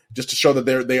 or just to show that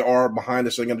they are behind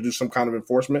us. So they're going to do some kind of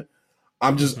enforcement.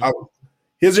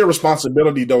 His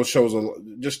irresponsibility though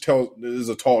is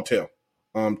a tall tale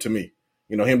to me.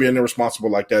 Him being irresponsible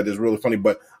like that is really funny.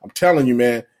 But I'm telling you,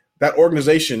 man, that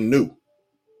organization knew.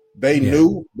 They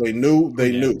knew.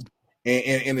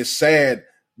 And it's sad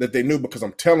that they knew, because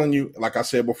I'm telling you, like I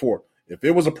said before, if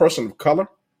it was a person of color,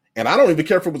 and I don't even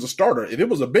care if it was a starter, if it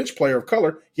was a bench player of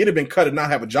color, he'd have been cut and not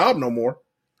have a job no more.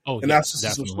 Oh, and that's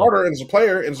a starter and as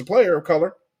a player of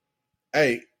color.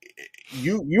 Hey,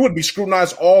 you would be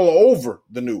scrutinized all over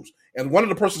the news. And one of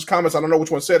the person's comments, I don't know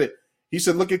which one said it, he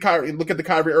said, look at the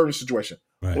Kyrie Irving situation.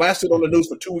 Right. Blasted on the news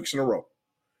for 2 weeks in a row.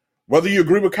 Whether you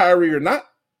agree with Kyrie or not,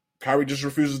 Kyrie just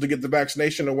refuses to get the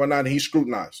vaccination or whatnot, and he's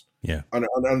scrutinized under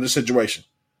the situation.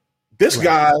 This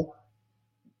guy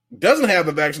doesn't have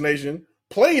the vaccination,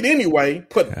 played anyway,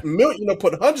 put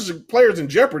hundreds of players in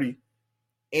jeopardy,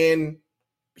 and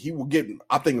he will get,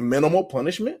 I think, minimal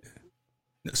punishment.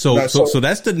 So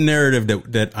that's the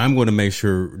narrative that I'm going to make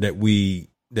sure that we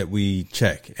that we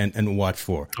check and watch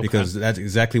for, because that's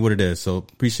exactly what it is. So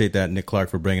appreciate that, Nick Clark,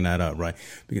 for bringing that up, right?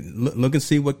 Look and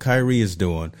see what Kyrie is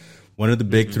doing. One of the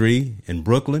big three in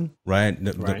Brooklyn, right?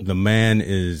 The man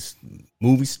is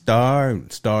movie star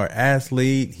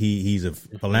athlete. He's a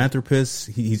philanthropist.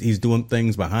 He's doing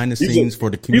things behind the scenes for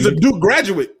the community. He's a Duke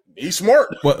graduate. He's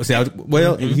smart.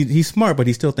 Well, he's smart, but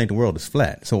he still think the world is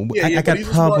flat. So I got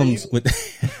problems with.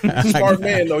 He's a smart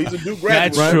man, though. He's a Duke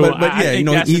graduate. That's true.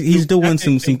 But he's doing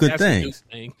some good things.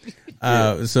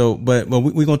 But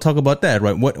we're gonna talk about that,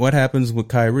 right? What happens with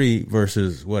Kyrie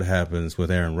versus what happens with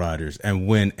Aaron Rodgers, and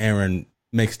when Aaron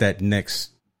makes that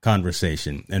next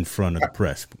conversation in front of the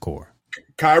press corps.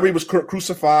 Kyrie was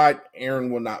crucified.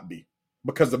 Aaron will not be,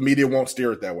 because the media won't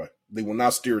steer it that way. They will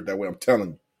not steer it that way. I'm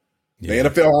telling you. Yeah. The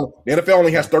NFL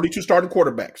only has 32 starting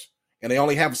quarterbacks, and they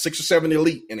only have 6 or 7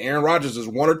 elite. And Aaron Rodgers is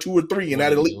 1 or 2 or 3 in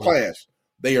that elite class.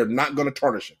 They are not going to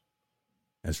tarnish him.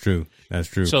 That's true.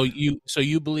 So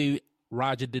you believe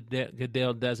Roger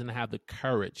Goodell doesn't have the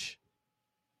courage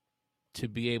to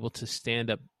be able to stand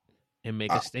up and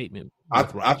make a statement?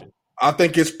 I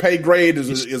think his pay grade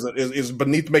is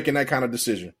beneath making that kind of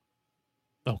decision.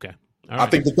 Okay. All right. I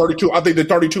think the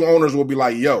 32 owners will be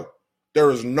like, yo, there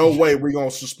is no way we're going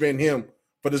to suspend him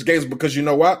for this game, because you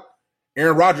know what?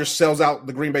 Aaron Rodgers sells out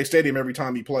the Green Bay Stadium every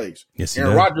time he plays. Yes,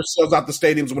 Aaron Rodgers sells out the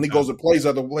stadiums when he goes and plays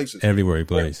other places. Everywhere he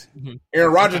plays.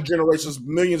 Aaron Rodgers generates us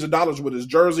millions of dollars with his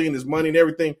jersey and his money and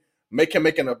everything. Make him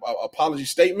make an apology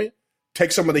statement.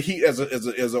 Take some of the heat as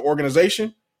an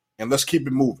organization, and let's keep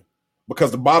it moving.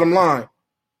 Because the bottom line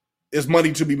is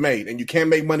money to be made, and you can't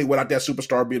make money without that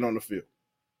superstar being on the field.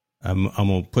 I'm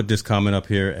going to put this comment up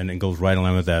here, and it goes right in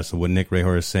line with that. So what Nick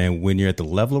Rahor is saying, when you're at the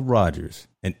level of Rodgers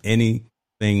and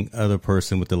anything other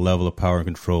person with the level of power and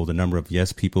control, the number of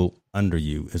yes people under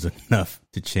you is enough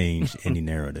to change any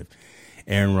narrative.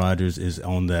 Aaron Rodgers is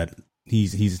on that.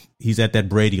 He's at that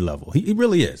Brady level. He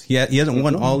really is. He hasn't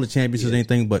won all the championships or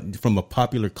anything, but from a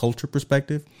popular culture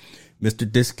perspective, Mr.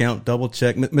 Discount, double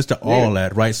check, Mr. All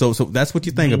that, right? So that's what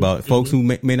you think about. Folks who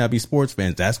may not be sports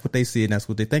fans, that's what they see and that's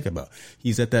what they think about.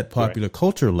 He's at that popular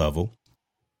culture level,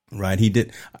 right? He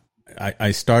did.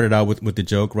 I started out with the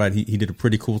joke, right? He did a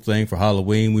pretty cool thing for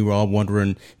Halloween. We were all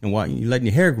wondering, and why you letting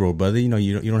your hair grow, brother? You know,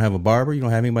 you don't have a barber, you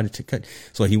don't have anybody to cut.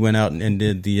 So he went out and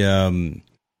did the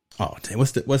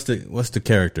what's the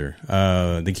character?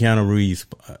 The Keanu Reeves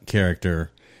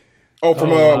character. Oh, from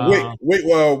John Wick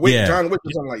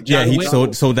or something like that.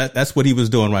 Yeah, so that's what he was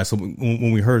doing, right? So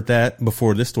when we heard that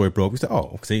before this story broke, we said,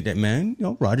 "Oh, see that man,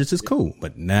 Rodgers is cool."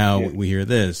 But now we hear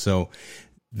this, so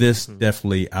this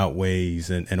definitely outweighs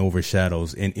and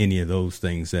overshadows in any of those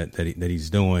things that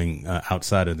he's doing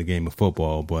outside of the game of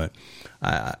football. But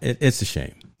it's a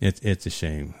shame. It's a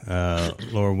shame.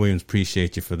 Laura Williams,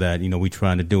 appreciate you for that. We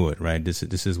trying to do it right. This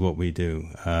is what we do.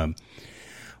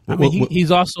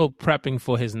 He's also prepping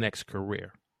for his next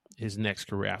career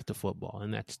after football,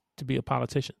 and that's to be a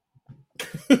politician.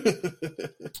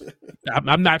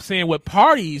 I'm not saying what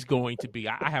party he's going to be.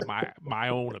 I have my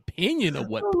own opinion of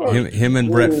what party. Him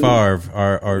and Brett Favre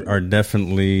are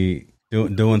definitely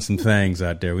doing some things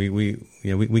out there. We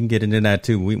can get into that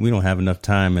too. We don't have enough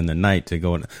time in the night to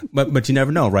go. But you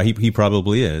never know, right? He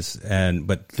probably is,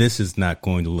 but this is not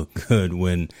going to look good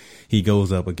when he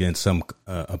goes up against some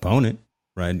opponent.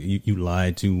 Right, you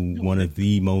lied to one of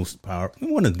the most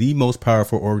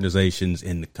powerful organizations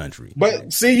in the country.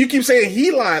 But see, you keep saying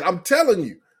he lied. I'm telling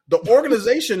you, the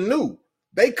organization knew.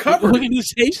 They covered. The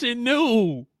organization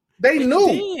knew. They knew.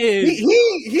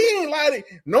 He ain't lied.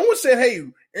 No one said, "Hey,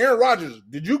 Aaron Rodgers,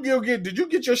 did you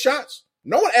get your shots?"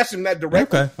 No one asked him that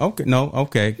directly.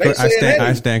 Okay.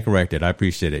 I stand corrected. I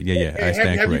appreciate it. Yeah. I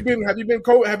stand corrected. Have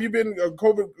you been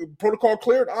COVID protocol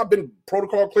cleared? I've been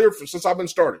protocol cleared since I've been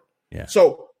started. Yeah.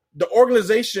 So the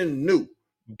organization knew,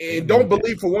 and don't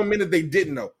believe for 1 minute they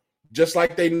didn't know. Just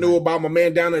like they knew about my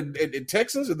man down in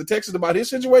Texas, the Texans, about his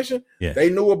situation. Yeah. They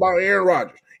knew about Aaron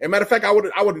Rodgers. As a matter of fact, I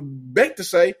would beg to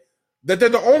say that they're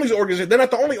the only organization. They're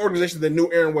not the only organization that knew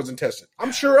Aaron wasn't tested.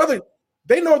 I'm sure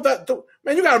they know that.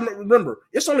 Man, you got to remember,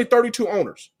 it's only 32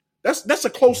 owners. That's a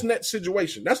close net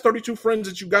situation. That's 32 friends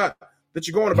that you got that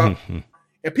you're going about,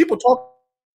 and people talk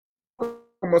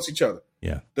amongst each other.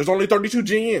 Yeah, there's only 32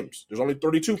 GMs. There's only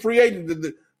 32 free agents.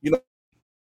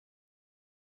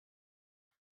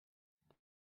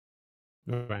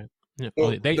 Right. Yeah.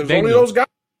 There's only those guys.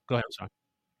 Go ahead. I'm sorry.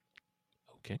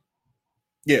 Okay.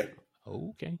 Yeah.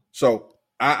 Okay. So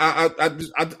I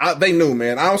they knew,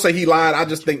 man. I don't say he lied. I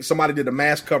just think somebody did a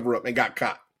mass cover up and got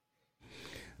caught.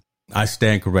 I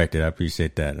stand corrected. I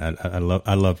appreciate that. I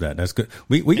love that. That's good.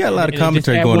 We got a lot of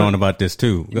commentary going on about this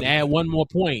too. And add one more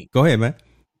point. Go ahead, man.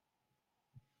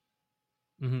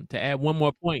 To add one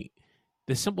more point,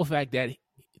 the simple fact that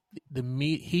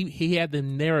he had the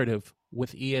narrative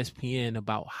with ESPN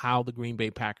about how the Green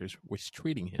Bay Packers was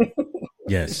treating him.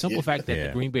 Yes. The simple fact that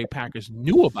the Green Bay Packers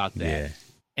knew about that. Yeah.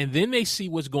 And then they see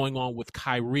what's going on with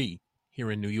Kyrie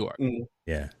here in New York.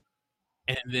 Yeah.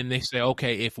 And then they say,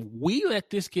 okay, if we let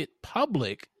this get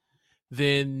public,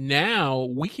 then now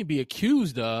we can be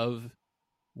accused of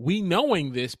we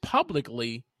knowing this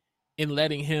publicly and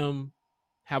letting him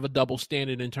have a double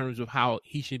standard in terms of how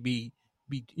he should be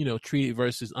treated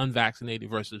versus unvaccinated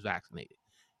versus vaccinated.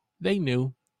 They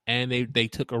knew, and they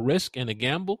took a risk and a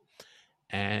gamble,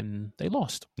 and they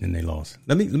lost.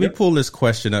 Let me pull this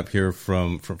question up here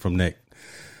from Nick.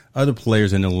 Other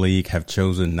players in the league have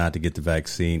chosen not to get the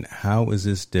vaccine. How is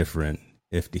this different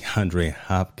if DeAndre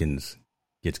Hopkins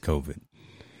gets COVID?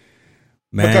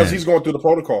 Man. Because he's going through the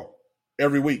protocol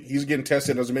every week. He's getting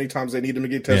tested as many times they need him to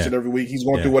get tested every week. He's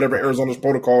going through whatever Arizona's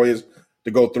protocol is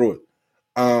to go through it.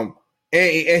 And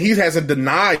he hasn't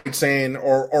denied saying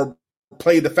or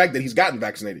played the fact that he's gotten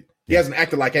vaccinated. He hasn't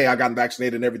acted like, hey, I gotten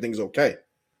vaccinated and everything's okay.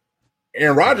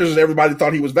 Aaron Rodgers, everybody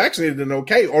thought he was vaccinated and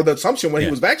okay, or the assumption when he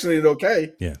was vaccinated,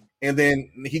 okay. Yeah. And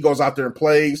then he goes out there and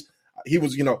plays. He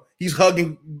was, he's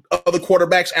hugging other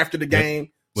quarterbacks after the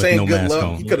game, saying good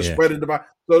luck. He could have spread it about.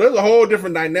 So there's a whole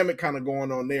different dynamic kind of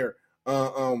going on there.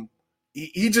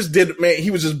 He just did, man.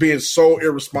 He was just being so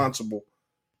irresponsible,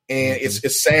 and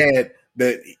it's sad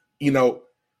that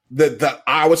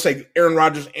I would say Aaron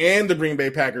Rodgers and the Green Bay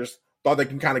Packers thought they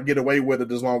can kind of get away with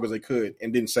it as long as they could,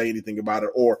 and didn't say anything about it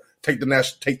or take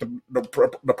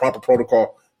the proper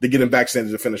protocol to get him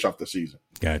vaccinated to finish off the season.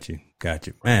 Got you.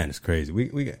 Man, it's crazy.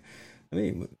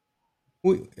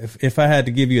 If I had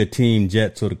to give you a team,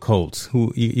 Jets or the Colts,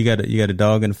 who you got a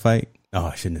dog in the fight? Oh,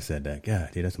 I shouldn't have said that. God,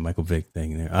 dude, that's a Michael Vick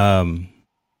thing there. God,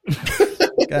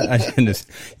 I shouldn't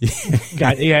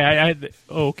have.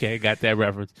 Okay, got that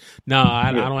reference. No,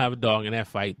 I don't have a dog in that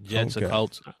fight. Jets or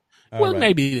Colts.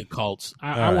 Maybe the Colts.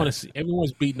 I want to see.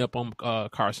 Everyone's beating up on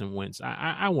Carson Wentz.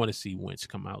 I want to see Wentz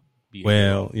come out.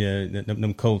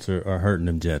 Them Colts are hurting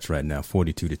them Jets right now,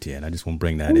 42-10. I just want to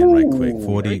bring that in right quick,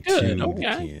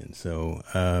 42-10. So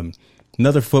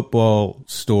another football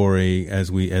story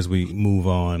as we move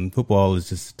on. Football is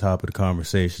just the top of the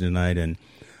conversation tonight, and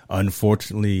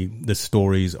unfortunately, the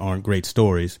stories aren't great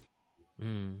stories.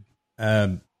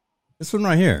 This one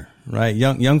right here, right?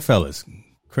 Young fellas,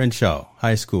 Crenshaw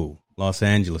High School, Los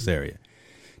Angeles area.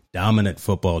 Dominant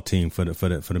football team for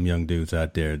them young dudes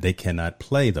out there. They cannot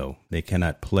play though. They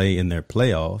cannot play in their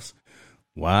playoffs.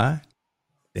 Why?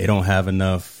 They don't have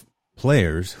enough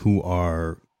players who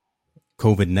are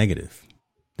COVID negative.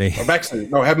 They are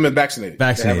vaccinated. No, haven't been vaccinated.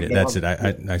 Vaccinated. That's it.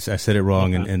 I said it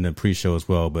wrong in the pre-show as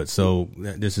well. But so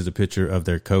this is a picture of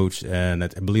their coach, and I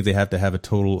believe they have to have a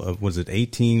total of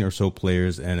 18 or so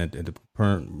players, and at the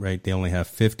current rate, they only have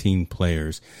 15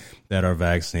 players that are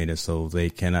vaccinated, so they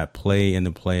cannot play in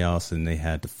the playoffs, and they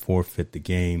had to forfeit the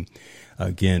game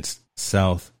against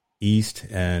Southeast,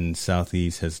 and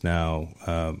Southeast has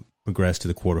now progressed to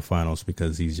the quarterfinals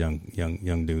because these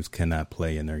young dudes cannot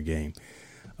play in their game.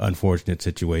 Unfortunate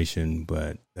situation,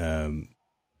 but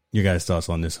your guys' thoughts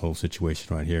on this whole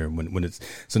situation right here? When it's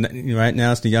so right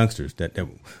now, it's the youngsters that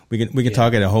we can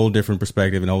talk at a whole different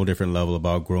perspective and a whole different level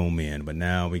about grown men, but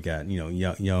now we got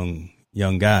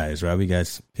young guys, right? We got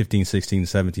 15, 16,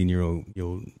 17-year-old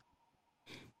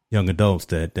young adults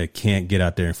that can't get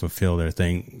out there and fulfill their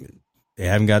thing. They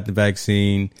haven't got the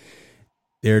vaccine.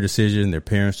 Their decision, their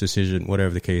parents' decision,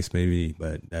 whatever the case may be,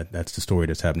 but that's the story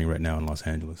that's happening right now in Los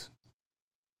Angeles.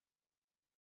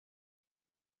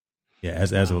 Yeah,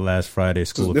 as of last Friday,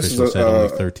 school officials said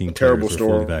only 13 players were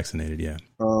fully vaccinated. Yeah.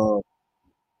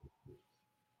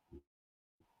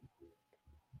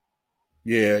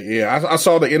 I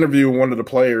saw the interview with one of the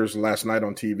players last night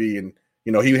on TV, and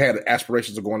he had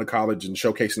aspirations of going to college and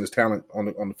showcasing his talent on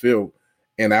the field,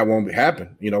 and that won't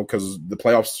happen. Because the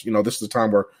playoffs. This is the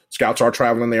time where scouts are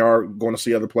traveling, they are going to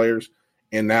see other players,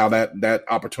 and now that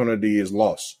opportunity is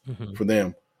lost for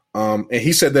them. And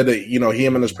he said that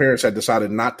him and his parents had decided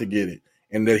not to get it,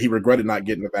 and that he regretted not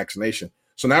getting the vaccination.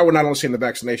 So now we're not only seeing the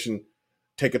vaccination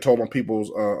take a toll on people's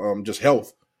just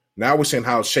health. Now we're seeing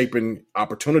how it's shaping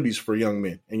opportunities for young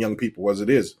men and young people as it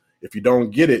is. If you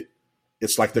don't get it,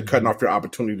 it's like they're cutting off your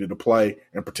opportunity to play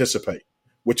and participate,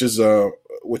 which is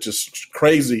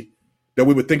crazy that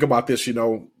we would think about this.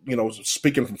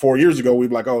 Speaking from 4 years ago, we'd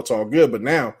be like, oh, it's all good, but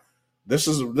now. This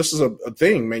is a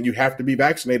thing, man. You have to be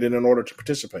vaccinated in order to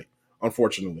participate,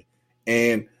 unfortunately.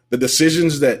 And the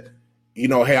decisions that,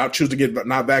 hey, I choose to get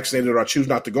not vaccinated or I choose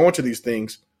not to go into these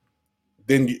things,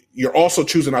 then you're also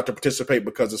choosing not to participate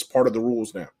because it's part of the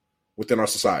rules now. within our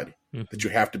society that you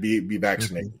have to be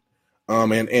vaccinated.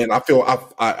 And I feel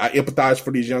I empathize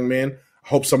for these young men. I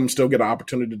hope some of them still get an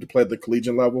opportunity to play at the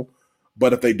collegiate level.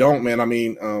 But if they don't, man, I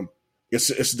mean, it's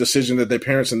a decision that their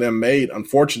parents and them made,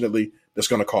 unfortunately, that's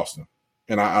going to cost them.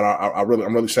 And I'm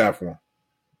really sad for them.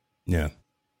 Yeah.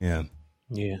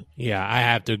 I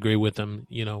have to agree with them.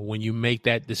 You know, when you make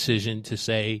that decision to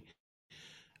say,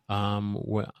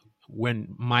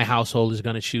 when my household is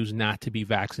going to choose not to be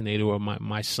vaccinated, or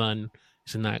my son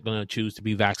is not going to choose to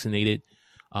be vaccinated,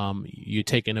 you're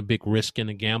taking a big risk and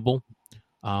a gamble.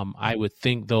 I would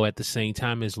think, though, at the same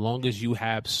time, as long as you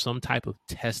have some type of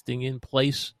testing in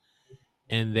place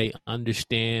and they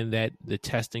understand that the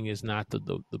testing is not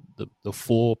the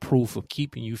full proof of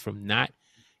keeping you from not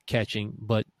catching,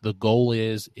 but the goal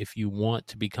is, if you want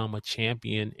to become a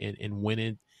champion and win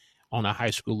it on a high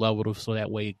school level, so that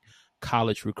way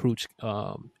college recruits,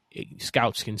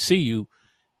 scouts can see you,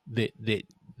 that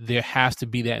there has to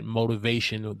be that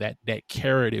motivation, or that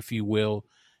carrot, if you will,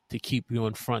 to keep you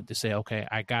in front, to say, okay,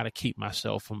 I got to keep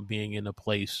myself from being in a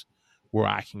place where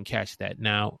I can catch that.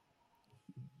 Now,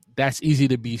 that's easy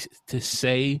to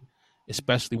say,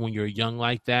 especially when you're young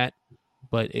like that.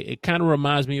 But it kind of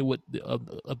reminds me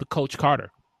of the Coach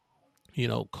Carter,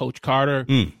 Coach Carter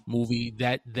movie,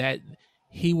 that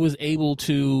he was able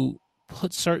to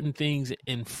put certain things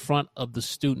in front of the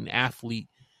student athlete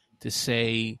to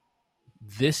say,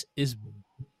 this is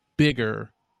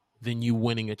bigger than you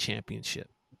winning a championship.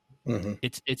 Mm-hmm.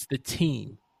 It's the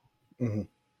team. Mm-hmm.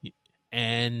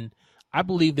 And I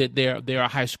believe that there are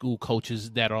high school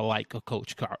coaches that are like a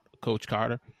Coach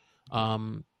Carter.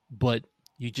 But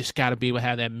you just got to be able to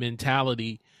have that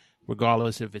mentality,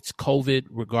 regardless if it's COVID,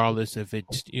 regardless if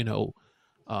it's,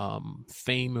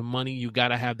 fame and money. You got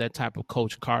to have that type of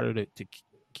Coach Carter to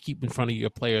keep in front of your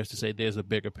players, to say there's a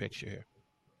bigger picture here.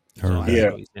 So I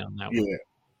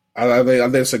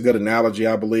think it's a good analogy.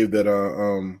 I believe that,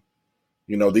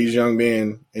 these young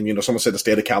men, and, someone said the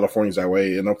state of California is that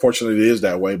way. And unfortunately it is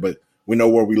that way, but we know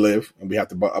where we live and we have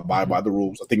to abide by the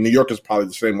rules. I think New York is probably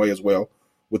the same way as well,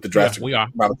 with the drastic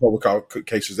amount of COVID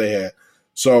cases they had.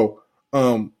 So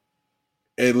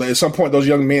at some point, those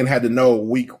young men had to know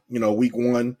week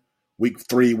 1, week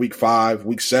 3, week 5,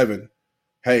 week 7,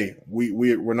 hey,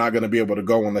 we're not going to be able to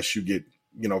go unless you get,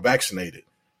 vaccinated.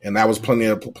 And that was plenty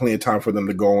of time for them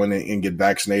to go in and get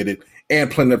vaccinated, and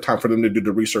plenty of time for them to do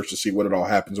the research to see what it all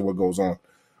happens and what goes on.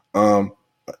 And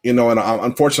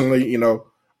unfortunately,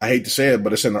 I hate to say it,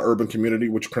 but it's in the urban community,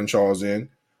 which Crenshaw is in.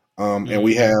 And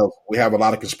we have a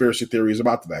lot of conspiracy theories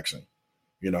about the vaccine,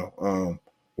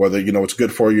 whether, it's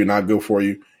good for you, not good for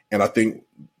you. And I think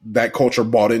that culture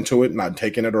bought into it, not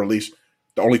taking it, or at least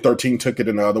the only 13 took it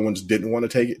and the other ones didn't want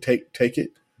to take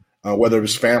it. Whether it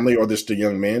was family or just the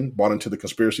young men bought into the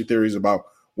conspiracy theories about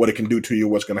what it can do to you,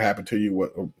 what's going to happen to you,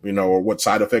 or what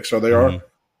side effects there are.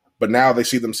 But now they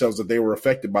see themselves that they were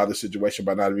affected by the situation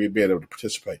by not being able to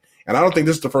participate. And I don't think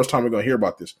this is the first time we're going to hear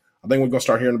about this. I think we're going to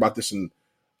start hearing about this in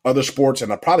other sports,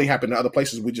 and it probably happened in other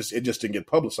places. It just didn't get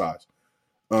publicized.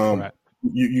 Right.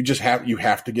 You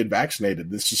have to get vaccinated.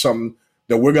 This is something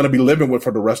that we're going to be living with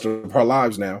for the rest of our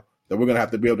lives now, that we're going to have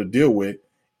to be able to deal with.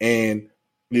 And,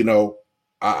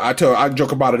 I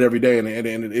joke about it every day, and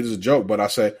it is a joke, but I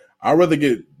say, I'd rather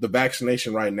get the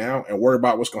vaccination right now and worry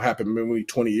about what's going to happen maybe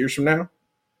 20 years from now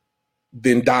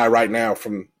than die right now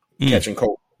from catching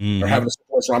COVID or having a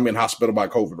situation where I'm in hospital by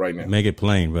COVID right now. Make it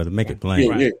plain, brother. Make it plain.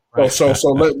 Yeah, yeah. Right. So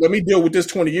let me deal with this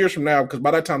 20 years from now, because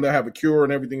by that time they'll have a cure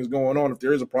and everything is going on if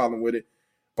there is a problem with it.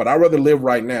 But I'd rather live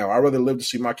right now. I'd rather live to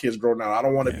see my kids grow now. I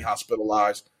don't want to be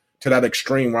hospitalized to that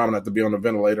extreme where I'm going to have to be on the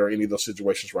ventilator or any of those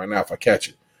situations right now if I catch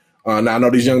it. Now, I know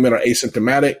these young men are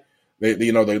asymptomatic.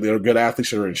 They're good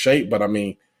athletes that are in shape. But, I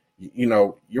mean,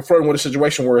 you're flirting with a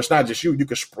situation where it's not just you. You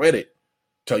can spread it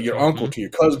to your uncle, to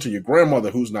your cousin, to your grandmother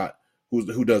who's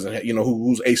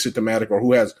asymptomatic or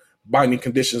who has binding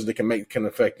conditions that can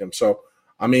affect them. So,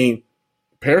 I mean,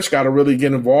 parents got to really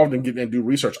get involved and do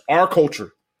research. Our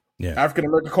culture,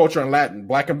 African-American culture and Latin,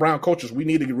 black and brown cultures, we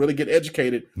need to really get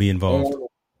educated. Be involved.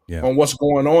 On what's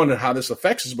going on and how this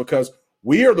affects us, because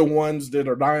we are the ones that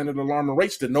are dying at alarming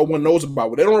rates that no one knows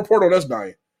about. They don't report on us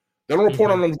dying. They don't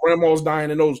report on those grandmas dying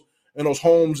in those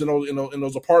homes and in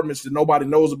those apartments that nobody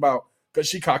knows about because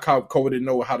she caught COVID, didn't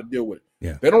know how to deal with it.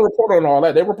 Yeah. They don't report on all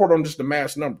that. They report on just the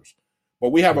mass numbers.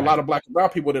 But we have a lot of black and brown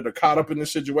people that are caught up in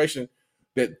this situation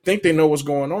that think they know what's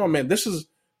going on. Man, this is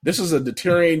a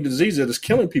deteriorating disease that is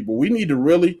killing people. We need to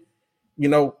really,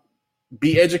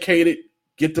 be educated,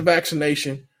 get the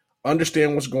vaccination,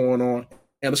 understand what's going on,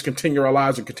 and let's continue our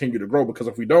lives and continue to grow. Because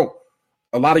if we don't,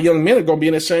 a lot of young men are going to be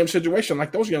in the same situation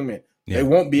like those young men. Yeah. They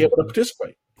won't be able to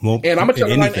participate. Well, and I'm going to tell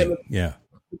you right now, yeah.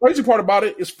 The crazy part about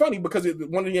it is funny because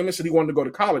one of the young men said he wanted to go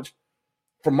to college.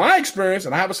 From my experience,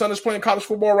 and I have a son that's playing college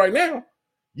football right now,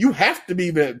 you have to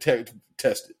be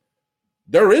tested.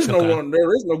 There is no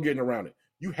getting around it.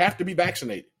 You have to be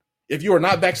vaccinated. If you are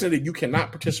not vaccinated, you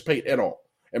cannot participate at all.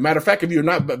 As a matter of fact, if you're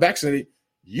not vaccinated,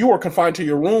 you are confined to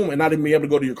your room and not even be able to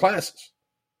go to your classes.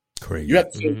 Crazy. You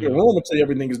have to stay in your room until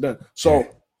everything is done. So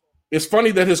it's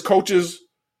funny that his coaches,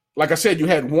 like I said, you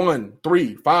had 1,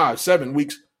 3, 5, 7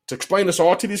 weeks to explain this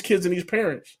all to these kids and these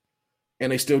parents,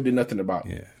 and they still did nothing about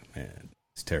it. Yeah, man,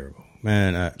 it's terrible,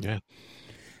 man.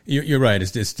 You're right.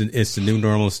 It's the new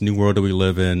normal. It's the new world that we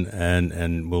live in, and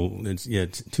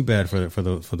it's too bad for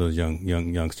those young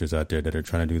youngsters out there that are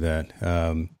trying to do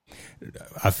that.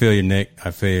 I feel you, Nick.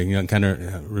 I feel you. Kind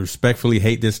of respectfully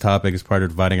hate this topic. It's part of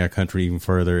dividing our country even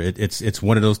further. It's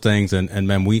one of those things, and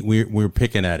man, we're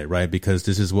picking at it, right? Because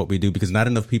this is what we do. Because not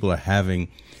enough people are having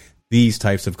these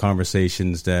types of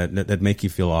conversations that make you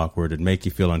feel awkward and make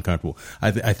you feel uncomfortable.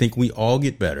 I think we all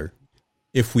get better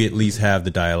if we at least have the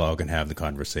dialogue and have the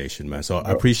conversation, man. So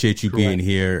I appreciate you being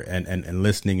here and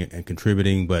listening and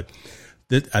contributing. But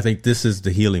I think this is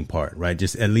the healing part, right?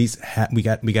 Just at least we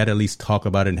got to at least talk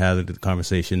about it and have the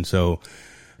conversation. So,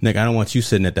 Nick, I don't want you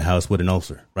sitting at the house with an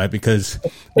ulcer, right? Because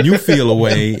you feel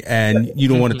away and you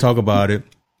don't want to talk about it,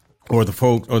 or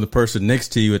the person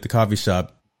next to you at the coffee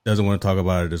shop doesn't want to talk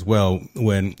about it as well,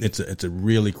 when it's a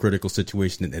really critical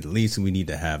situation. And at least we need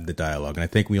to have the dialogue. And I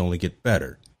think we only get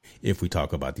better if we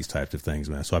talk about these types of things,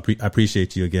 man. So I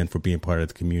appreciate you again for being part of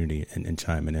the community and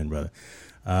chiming in, brother.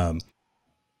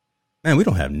 Man, we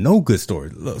don't have no good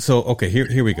stories. So, okay,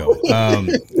 here we go.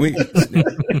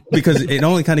 Because it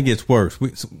only kind of gets worse.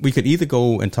 We could either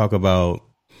go and talk about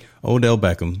Odell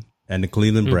Beckham and the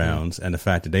Cleveland Browns and the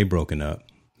fact that they broken up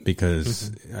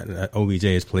because OBJ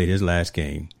has played his last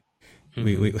game.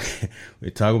 We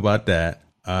talk about that.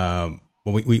 But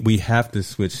we have to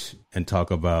switch and talk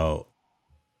about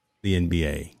the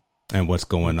NBA and what's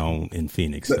going on in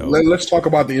Phoenix. So let's talk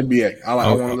about the NBA.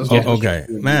 Okay,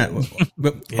 man.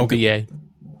 NBA.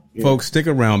 Folks, stick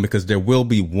around because there will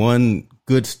be one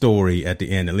good story at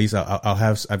the end. At least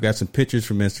I've got some pictures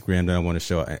from Instagram that I want to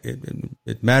show.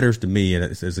 It matters to me, and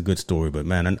it's a good story. But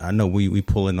man, I know we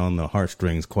pulling on the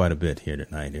heartstrings quite a bit here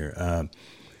tonight. Let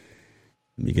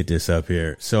me get this up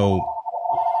here. So.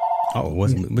 Oh,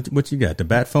 what you got? The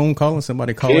bat phone calling?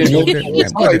 Somebody calling you over there?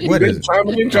 What is it?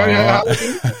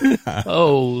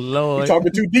 Oh, Lord. You're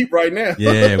talking too deep right now.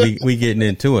 Yeah, we getting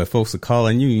into it. Folks are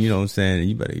calling you, you know what I'm saying?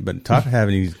 You better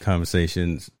having these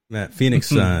conversations. Man, Phoenix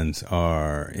Suns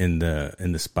are in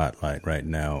the spotlight right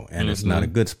now, and it's not a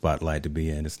good spotlight to be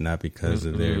in. It's not because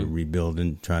of their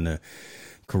rebuilding, trying to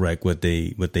correct what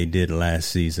they did last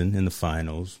season in the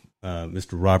finals. Mr.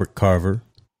 Robert Carver,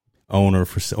 owner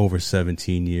for over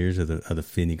 17 years of the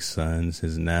Phoenix Suns,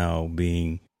 is now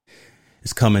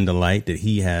it's coming to light that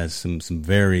he has some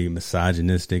very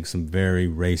misogynistic, some very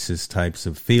racist types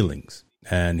of feelings.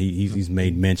 And he's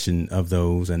made mention of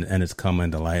those, and it's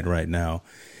coming to light right now.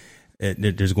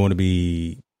 There's going to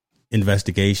be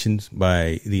investigations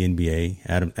by the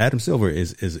NBA. Adam Silver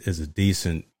is a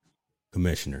decent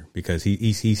commissioner because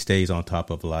he stays on top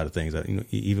of a lot of things. You know,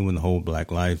 even when the whole Black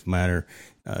Lives Matter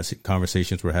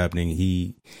conversations were happening,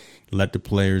 he let the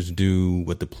players do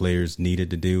what the players needed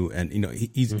to do, and you know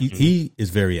he is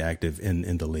very active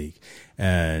in the league.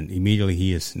 And immediately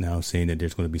he is now saying that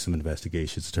there's going to be some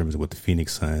investigations in terms of what the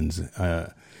Phoenix Suns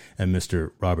and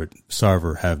Mr. Robert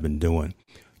Sarver have been doing.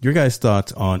 Your guys'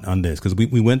 thoughts on this, because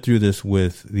we went through this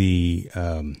with the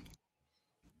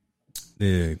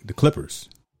Clippers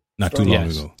not too long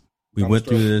ago. We went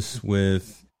through this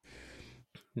with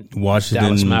Washington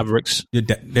Dallas Mavericks. The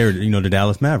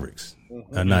Dallas Mavericks.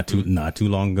 Not too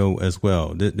long ago as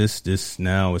well. This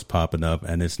now is popping up,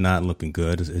 and it's not looking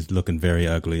good. It's looking very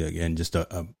ugly. Again, just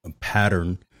a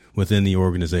pattern within the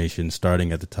organization,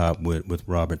 starting at the top with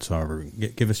Robert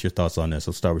Sarver. Give us your thoughts on this.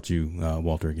 I'll start with you,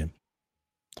 Walter, again.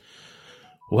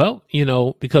 Well,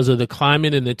 because of the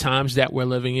climate and the times that we're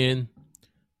living in,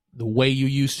 the way you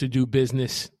used to do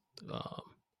business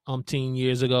umpteen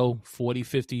years ago, 40,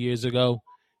 50 years ago,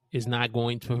 is not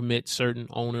going to permit certain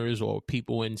owners or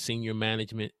people in senior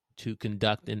management to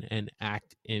conduct and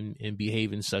act and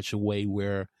behave in such a way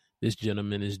where this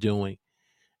gentleman is doing.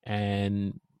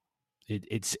 And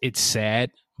it's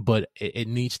sad, but it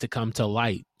needs to come to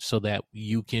light so that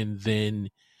you can then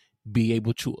be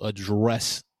able to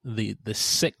address the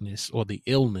sickness or the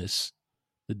illness,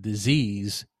 the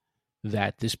disease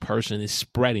that this person is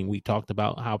spreading. We talked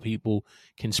about how people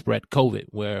can spread COVID,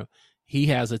 where he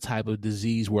has a type of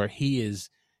disease where he is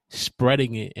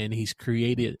spreading it, and he's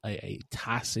created a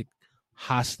toxic,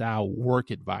 hostile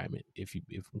work environment. If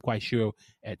I'm quite sure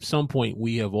at some point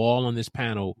we have all on this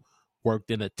panel worked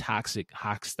in a toxic,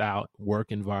 hostile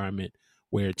work environment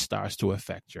where it starts to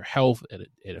affect your health.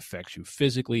 It affects you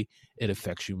physically. It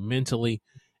affects you mentally.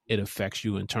 It affects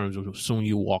you in terms of soon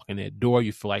you walk in that door,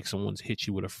 you feel like someone's hit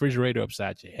you with a refrigerator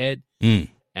upside your head.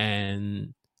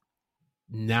 And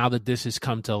now that this has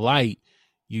come to light,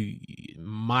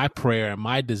 my prayer and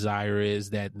my desire is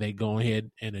that they go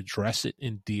ahead and address it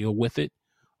and deal with it.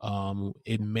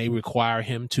 It may require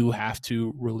him to have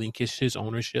to relinquish his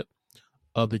ownership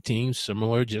of the team,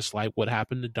 similar, just like what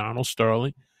happened to Donald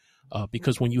Sterling.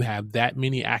 Because when you have that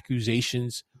many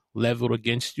accusations leveled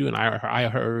against you, and I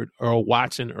heard Earl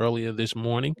Watson earlier this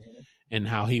morning, and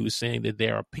how he was saying that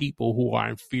there are people who are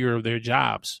in fear of their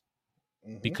jobs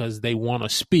because they want to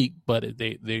speak, but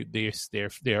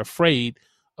they're afraid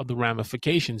of the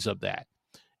ramifications of that.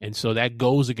 And so that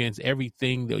goes against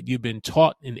everything that you've been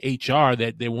taught in HR,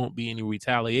 that there won't be any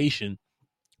retaliation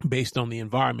based on the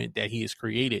environment that he has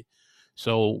created.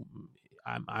 So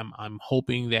I'm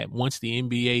hoping that once the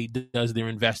NBA does their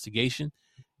investigation,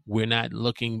 we're not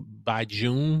looking by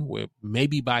June, where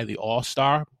maybe by the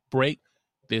All-Star break,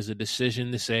 there's a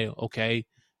decision to say, okay,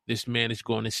 this man is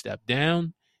going to step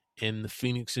down, and the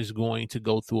Phoenix is going to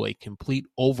go through a complete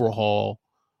overhaul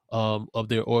of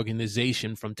their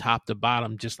organization from top to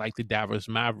bottom, just like the Dallas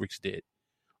Mavericks did,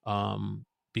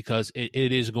 because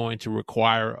it is going to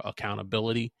require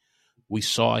accountability. We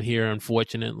saw it here,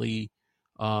 unfortunately,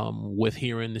 with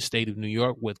here in the state of New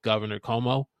York with Governor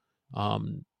Cuomo,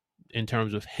 in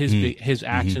terms of his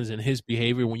actions and his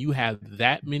behavior. When you have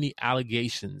that many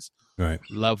allegations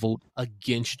leveled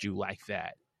against you like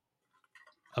that,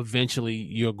 eventually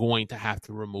you're going to have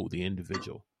to remove the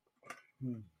individual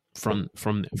from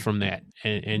that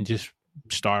and just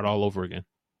start all over again.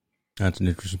 That's an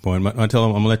interesting point. I'm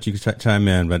gonna let you chime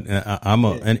in, but I'm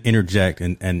gonna interject,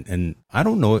 and I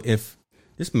don't know if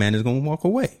this man is going to walk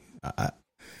away.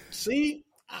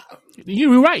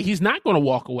 You're right. He's not going to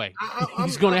walk away.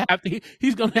 He's going to have to.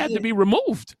 He's going to have to be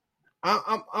removed.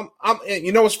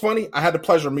 You know what's funny? I had the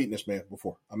pleasure of meeting this man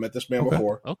before. I met this man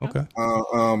before. Okay.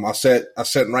 I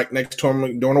sat right next to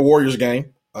him during a Warriors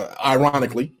game.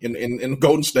 Ironically, in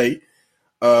Golden State,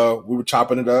 we were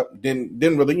chopping it up. Didn't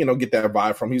really, get that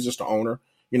vibe from him. He's just the owner.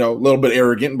 A little bit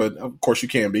arrogant, but of course you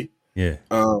can be. Yeah.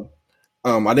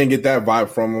 I didn't get that vibe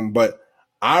from him, but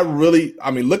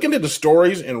looking at the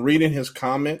stories and reading his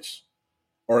comments,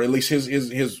 or at least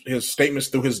his statements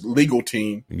through his legal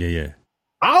team. Yeah.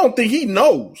 I don't think he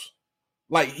knows.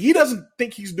 Like, he doesn't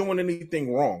think he's doing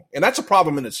anything wrong, and that's a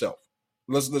problem in itself.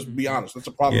 Let's be honest. That's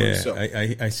a problem in itself.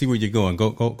 I see where you're going.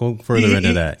 Go further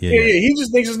into that. Yeah. He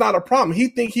just thinks it's not a problem. He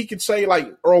think he could say,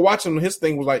 like, Earl Watson, his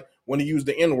thing was like when he used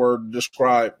the N-word to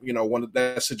describe, when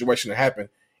that situation happened,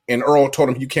 and Earl told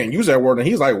him you can't use that word, and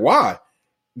he's like, why?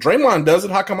 Draymond does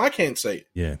it. How come I can't say it?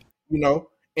 Yeah.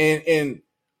 And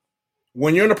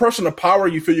when you're in a person of power,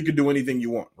 you feel you can do anything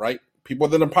you want, right? People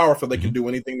that are in power feel they can do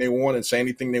anything they want and say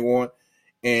anything they want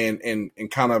and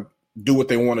kind of do what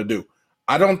they want to do.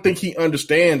 I don't think he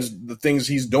understands the things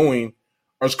he's doing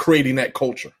is creating that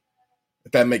culture,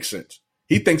 if that makes sense.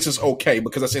 He thinks it's okay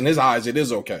because that's in his eyes, it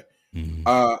is okay.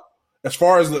 As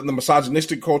far as the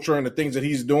misogynistic culture and the things that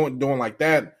he's doing like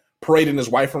that, parading his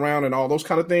wife around and all those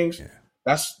kind of things,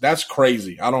 that's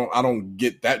crazy. I don't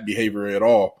get that behavior at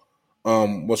all.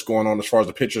 What's going on as far as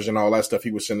the pictures and all that stuff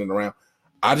he was sending around.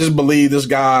 I just believe this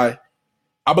guy.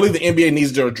 I believe the NBA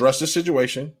needs to address this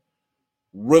situation,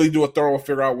 really do a thorough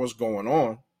figure out what's going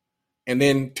on, and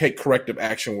then take corrective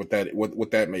action with that.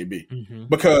 What that may be,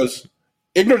 because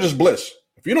ignorance is bliss.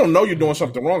 If you don't know you're doing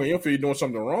something wrong and you don't feel you're doing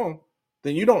something wrong,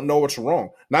 then you don't know what's wrong.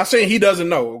 Not saying he doesn't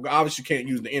know. Obviously, you can't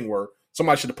use the N-word.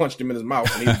 Somebody should have punched him in his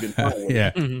mouth and he'd been fine with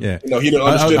yeah. He didn't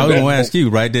understand. I was going to ask you,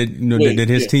 right? Did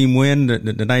his team win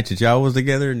the night that y'all was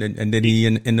together, and did he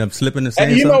end up slipping and saying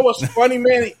something? And know what's funny,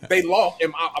 man? They lost,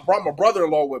 and I brought my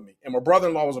brother-in-law with me, and my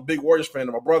brother-in-law was a big Warriors fan,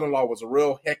 and my brother-in-law was a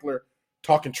real heckler,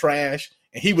 talking trash,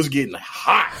 and he was getting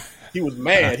hot. He was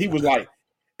mad. He was like,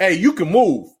 "Hey, you can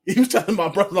move." He was telling my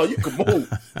brother-in-law, "You can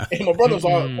move," and my brother was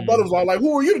all like,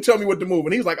 "Who are you to tell me what to move?"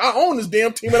 And he was like, "I own this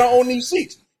damn team, and I own these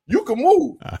seats. You can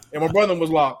move." And my brother was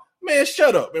like, "Man,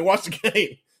 shut up and watch the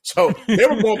game." So they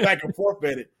were going back and forth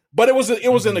at it, but it was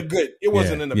in a good. It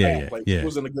wasn't in a bad place. It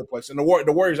was in a good place, and the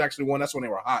Warriors actually won. That's when they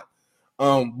were hot.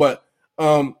 But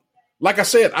like I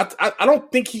said, I don't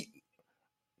think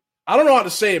I don't know how to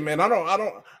say it, man. I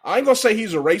ain't gonna say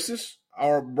he's a racist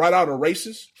or right out a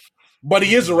racist, but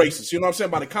he is a racist. You know what I'm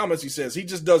saying? By the comments he says, he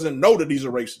just doesn't know that he's a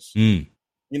racist.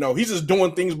 You know, he's just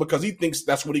doing things because he thinks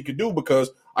that's what he could do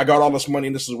because I got all this money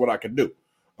and this is what I can do.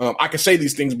 I can say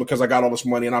these things because I got all this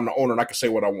money and I'm the owner and I can say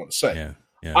what I want to say. Yeah.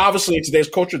 Yeah. Obviously, in today's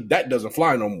culture, that doesn't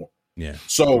fly no more. Yeah.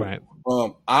 So, Right.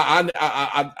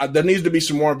 I there needs to be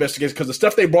some more investigation because the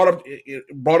stuff they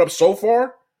brought up so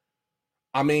far,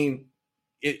 I mean,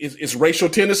 it's racial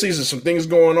tendencies and some things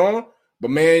going on. But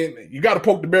man, you got to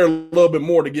poke the bear a little bit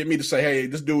more to get me to say, hey,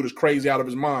 this dude is crazy out of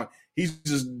his mind. He's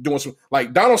just doing some,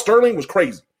 like Donald Sterling was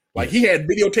crazy. Like he had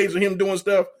videotapes of him doing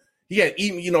stuff. He had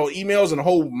emails and a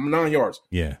whole 9 yards.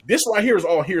 Yeah. This right here is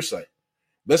all hearsay.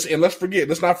 Let's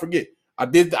not forget. I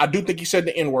do think he said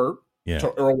the N-word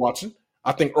to Earl Watson.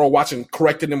 I think Earl Watson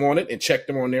corrected him on it and checked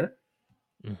him on there.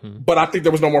 Mm-hmm. But I think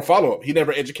there was no more follow-up. He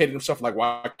never educated himself like,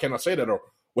 why can't I say that? Or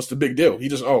what's the big deal? He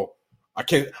just, I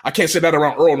can't say that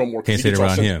around Earl no more. Can't say it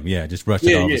around him. Yeah, just brushed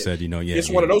it off and said, It's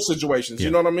one of those situations. You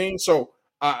know what I mean? So,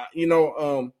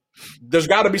 there's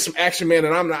got to be some action, man,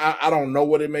 and I don't know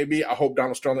what it may be. I hope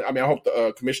Donald Sterling, I hope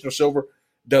the Commissioner Silver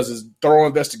does his thorough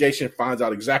investigation, finds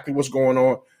out exactly what's going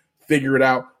on, figure it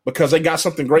out, because they got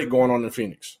something great going on in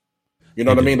Phoenix. You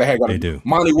know what I mean? They do.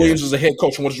 Monty Williams is a head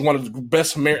coach, which is one of the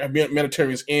best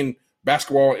humanitarians in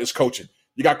basketball is coaching.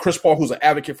 You got Chris Paul, who's an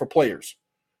advocate for players,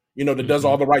 that does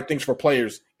all the right things for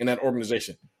players in that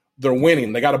organization. They're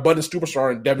winning. They got a budding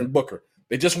superstar in Devin Booker.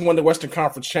 They just won the Western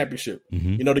Conference Championship,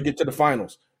 to get to the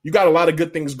finals. You got a lot of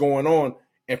good things going on.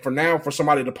 And for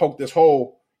somebody to poke this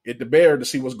hole at the bear to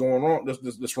see what's going on,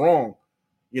 this wrong,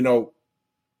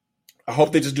 I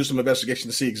hope they just do some investigation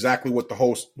to see exactly what the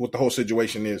whole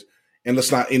situation is. And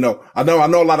let's not, I know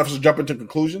a lot of us are jumping to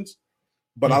conclusions,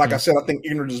 but like I said, I think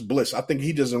ignorance is bliss. I think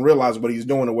he doesn't realize what he's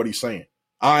doing and what he's saying.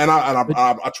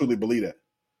 I truly believe that.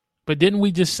 But didn't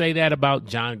we just say that about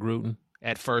John Gruden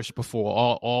at first before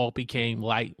all became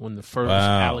light when the first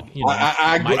I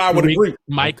would agree.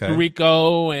 Mike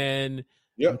Tirico and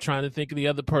I'm trying to think of the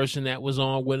other person that was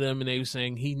on with him, and they were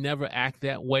saying he never act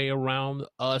that way around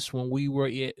us when we were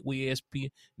at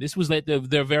ESPN. This was at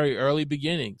their very early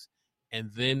beginnings. And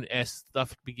then as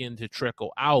stuff began to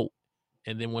trickle out,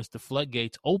 and then once the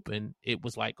floodgates opened, it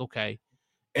was like, okay.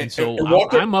 And so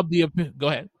Walker, I'm of the opinion. Go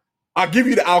ahead. I'll give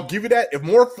you that. If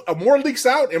more leaks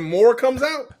out and more comes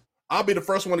out, I'll be the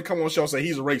first one to come on the show and say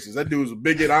he's a racist. That dude's a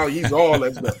bigot. He's all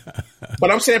that stuff.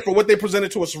 But I'm saying for what they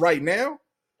presented to us right now,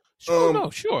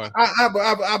 sure. I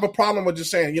have a problem with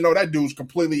just saying, that dude's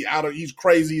completely he's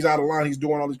crazy. He's out of line. He's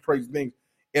doing all these crazy things.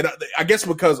 And I guess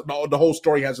because the whole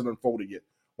story hasn't unfolded yet.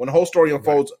 When the whole story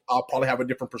unfolds, I'll probably have a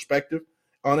different perspective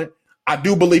on it. I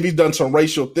do believe he's done some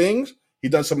racial things. He's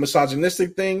done some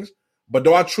misogynistic things. But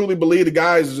do I truly believe the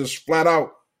guy is just flat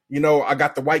out, I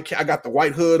got the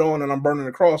white hood on and I'm burning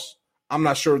the cross? I'm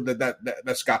not sure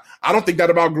that's guy. I don't think that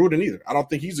about Gruden either. I don't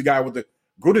think he's the guy with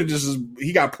Gruden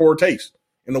he got poor taste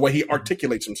in the way he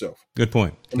articulates himself. Good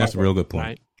point. That's a real good point.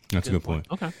 Right. That's a good point.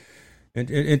 Okay.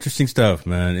 Interesting stuff,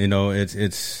 man.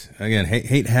 It's again,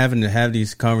 hate having to have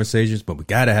these conversations, but we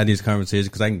got to have these conversations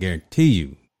because I can guarantee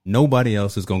you nobody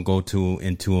else is going to go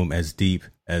into them as deep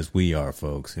as we are,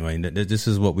 folks. This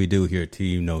is what we do here at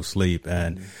Team No Sleep.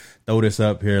 And throw this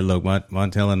up here. Look,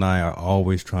 Montel and I are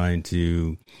always trying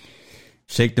to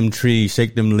shake them trees,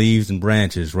 shake them leaves and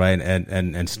branches, right?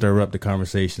 And stir up the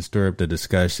conversation, stir up the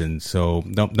discussion. So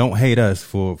don't hate us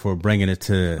for bringing it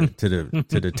to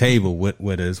the table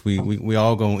with us. We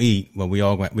all gonna eat, but we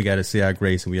got to say our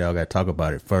grace and we all got to talk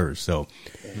about it first. So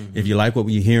if you like what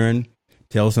we're hearing,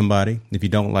 tell somebody. If you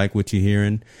don't like what you're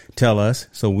hearing, tell us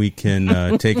so we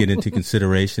can take it into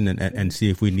consideration and see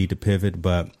if we need to pivot.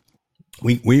 But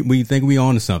we think we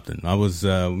on to something. I was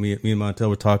me and Montel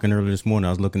were talking earlier this morning. I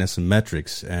was looking at some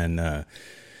metrics, and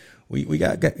we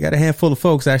got a handful of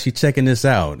folks actually checking this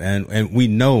out, and we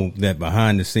know that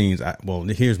behind the scenes.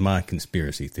 Here's my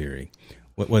conspiracy theory.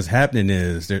 What's happening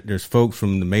is there's folks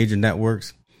from the major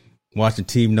networks watching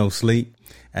Team No Sleep,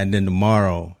 and then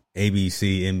tomorrow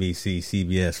ABC, NBC,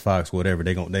 CBS, Fox, whatever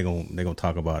they're gonna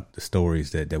talk about the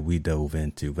stories that we dove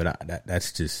into. But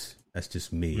that's just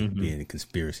me being a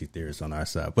conspiracy theorist on our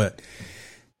side. But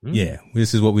yeah,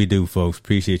 this is what we do, folks.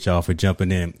 Appreciate y'all for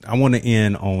jumping in. I want to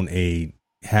end on a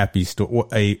happy story,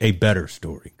 a better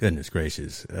story. Goodness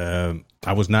gracious.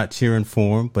 I was not cheering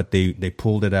for them, but they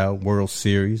pulled it out. World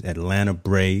Series, Atlanta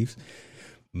Braves.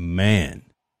 Man,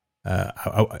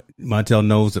 Montel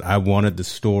knows that I wanted the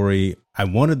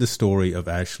story of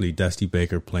actually Dusty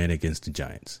Baker playing against the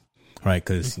Giants. Right,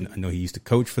 because I know he used to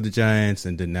coach for the Giants,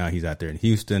 and then now he's out there in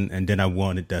Houston. And then I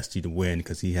wanted Dusty to win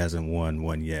because he hasn't won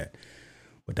one yet.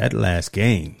 But that last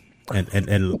game,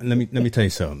 And let me tell you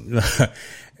something.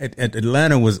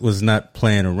 Atlanta was not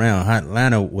playing around.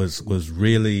 Atlanta was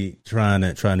really trying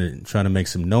to make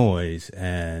some noise,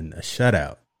 and a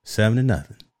shutout,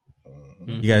 7-0.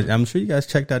 You guys, I'm sure you guys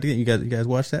checked out the game. You guys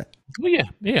watched that? Well,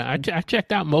 yeah. I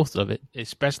checked out most of it,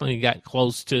 especially when it got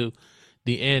close to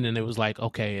the end, and it was like,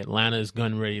 okay, Atlanta is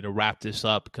getting ready to wrap this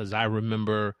up, because I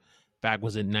remember back,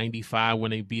 was it 95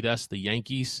 when they beat us, the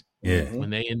Yankees? Yeah. When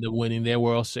they ended up winning their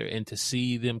World Series, and to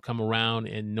see them come around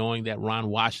and knowing that Ron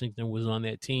Washington was on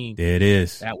that team, there it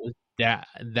is.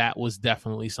 That was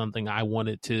definitely something I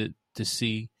wanted to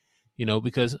see,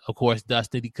 because of course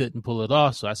Dustin, he couldn't pull it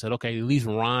off. So I said, okay, at least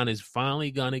Ron is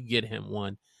finally gonna get him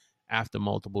one after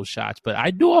multiple shots. But I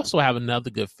do also have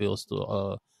another good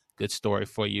story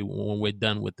for you when we're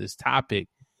done with this topic.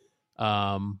 But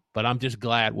I'm just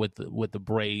glad with the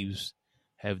Braves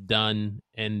have done,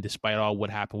 and despite all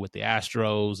what happened with the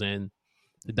Astros, and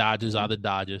the Dodgers are the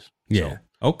Dodgers. Yeah.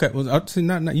 So. Okay. Well,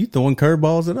 not you throwing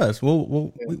curveballs at us.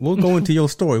 We'll go into your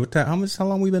story. How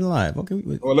long we been live? Okay.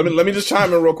 Well, let me just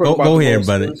chime in real quick. Go ahead,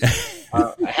 buddy.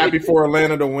 Happy for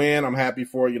Atlanta to win. I'm happy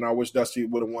for I wish Dusty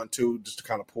would have won too, just to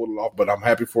kind of pull it off. But I'm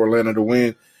happy for Atlanta to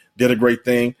win. Did a great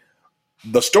thing.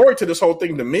 The story to this whole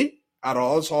thing, to me, out of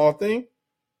all this whole thing,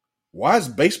 why is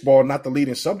baseball not the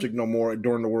leading subject no more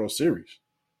during the World Series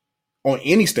on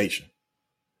any station?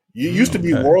 You used to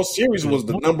be World Series was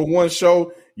the number one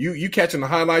show. You catching the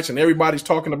highlights and everybody's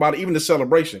talking about it, even the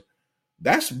celebration.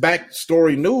 That's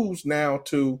backstory news now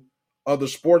to other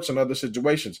sports and other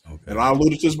situations. Okay. And I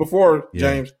alluded to this before,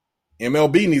 James.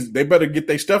 MLB they better get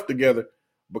their stuff together,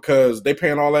 because they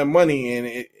paying all that money,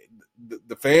 and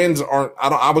the fans aren't.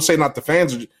 I would say not the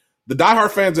fans. The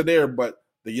diehard fans are there, but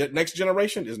the next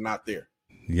generation is not there.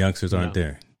 The youngsters aren't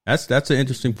there. That's an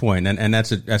interesting point, and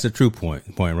that's a true point,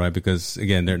 right? Because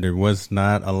again, there was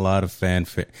not a lot of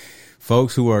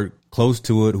folks who are close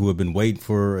to it, who have been waiting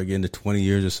for, again, the 20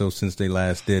 years or so since they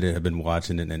last did it, have been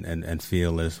watching it and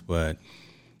feel this. But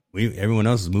everyone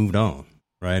else has moved on,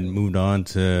 right? And moved on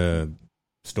to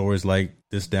stories like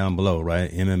this down below,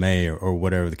 right? MMA or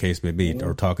whatever the case may be,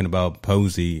 or talking about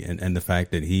Posey and the fact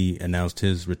that he announced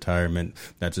his retirement.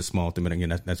 That's a small thing, but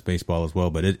again, that's baseball as well.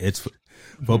 But it's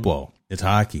football, it's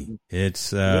hockey,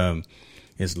 it's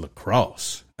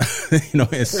lacrosse,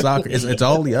 it's soccer, it's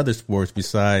all the other sports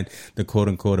beside the quote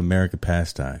unquote American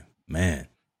pastime. Man,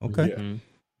 okay. Yeah.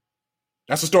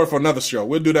 That's a story for another show.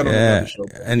 We'll do that on another show.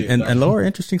 And Laura,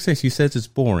 interesting thing. She says it's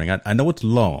boring. I know it's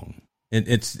long.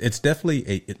 It's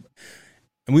definitely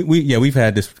we've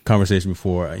had this conversation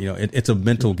before. It's a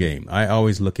mental game. I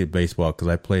always look at baseball because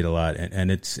I played a lot,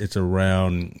 and it's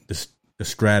around the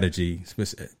strategy,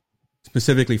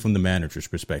 specifically from the manager's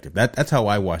perspective. That's how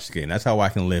I watch the game. That's how I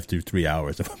can live through 3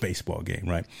 hours of a baseball game,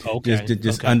 right? Okay.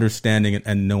 Just understanding it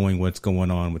and knowing what's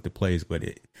going on with the plays. But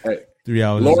 3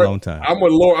 hours Laura, is a long time. I'm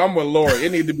with Laura.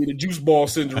 It need to be the juice ball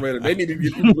syndrome. They need to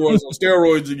get these boys on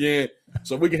steroids again,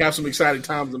 so we can have some exciting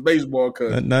times in baseball.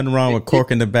 Cause nothing wrong with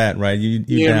corking the bat, right? You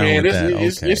down man. with that.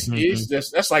 It's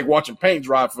just that's like watching paint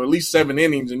dry for at least 7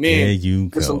 innings, and then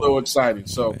it's a little exciting.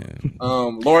 So,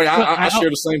 Laura, I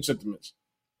share the same sentiments.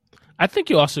 I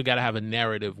think you also got to have a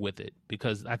narrative with it,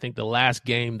 because I think the last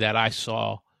game that I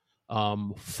saw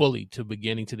fully to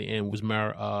beginning to the end was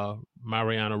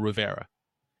Mariano Rivera.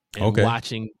 And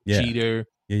watching Jeter,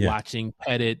 watching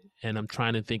Pettit, and I'm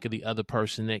trying to think of the other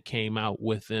person that came out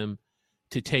with him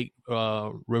to take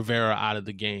Rivera out of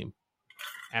the game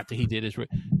after he did his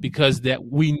because that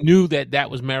we knew that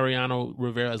was Mariano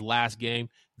Rivera's last game.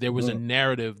 There was a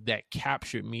narrative that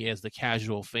captured me as the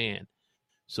casual fan.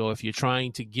 So if you're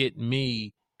trying to get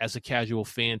me as a casual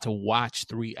fan to watch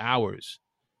 3 hours,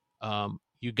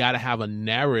 you got to have a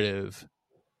narrative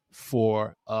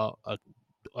for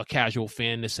a casual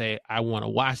fan to say, I want to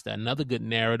watch that. Another good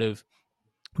narrative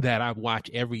that I watch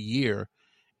every year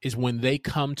is when they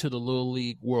come to the Little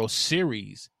League World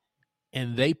Series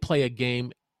and they play a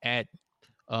game at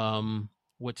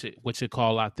what's it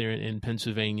called out there in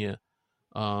Pennsylvania,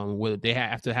 where they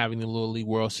after having the Little League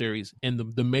World Series, and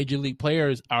the major league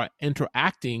players are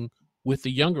interacting with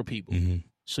the younger people.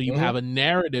 So you have a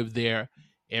narrative there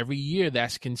every year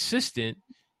that's consistent,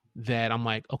 that I'm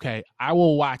like, okay, I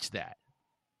will watch that.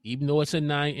 Even though it's a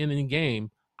 9-inning game,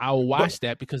 I will watch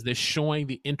that because they're showing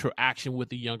the interaction with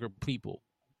the younger people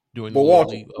during the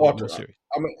World Series.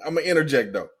 I'm going to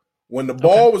interject, though. When the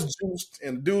ball was juiced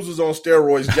and dudes was on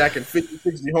steroids jacking 50,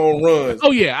 60 home runs. Oh,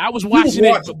 yeah. I was watching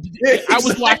it. I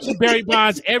was watching Barry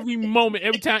Bonds every moment.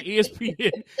 Every time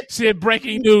ESPN said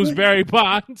breaking news, Barry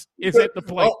Bonds is at the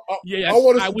plate. I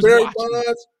want to see Barry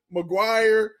Bonds,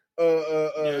 McGuire,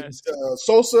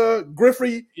 Sosa,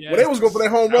 Griffey. When they was going for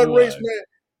that home run race, man,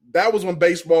 that was when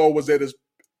baseball was at its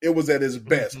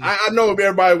best. Mm-hmm. I know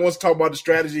everybody wants to talk about the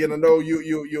strategy, and I know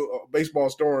you baseball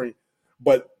story,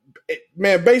 but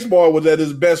man, baseball was at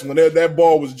its best when that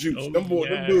ball was juiced. Them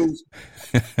dudes,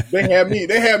 they had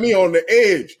me on the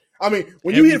edge. I mean,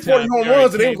 when you hit 40 home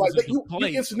runs, and they was like,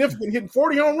 you insignificant hitting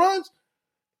 40 home runs.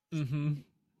 Mm-hmm.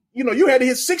 You know, you had to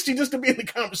hit 60 just to be in the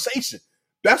conversation.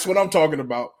 That's what I'm talking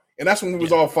about, and that's when we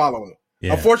was all following it.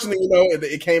 Yeah. Unfortunately, you know,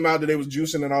 it came out that they was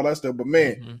juicing and all that stuff. But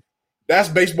man, that's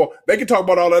baseball. They can talk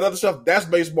about all that other stuff. That's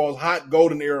baseball's hot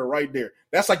golden era right there.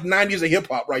 That's like 90s of hip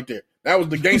hop right there. That was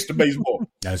the gangster baseball.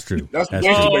 That's true. That's the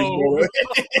gangster baseball.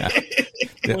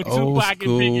 The old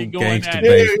school gangster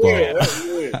baseball.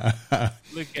 Yeah.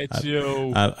 Look at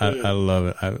you. I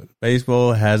love it.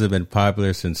 Baseball hasn't been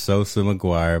popular since Sosa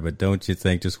McGuire, but don't you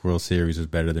think this World Series is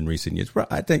better than recent years?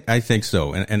 I think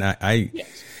so. And I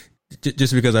yes.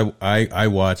 Just because I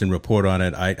watch and report on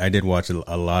it, I did watch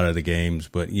a lot of the games,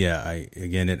 but yeah,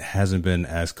 again, it hasn't been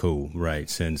as cool, right?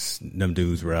 Since them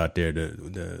dudes were out there,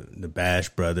 the Bash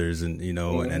brothers, and you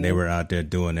know, and they were out there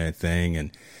doing their thing,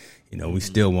 and you know, we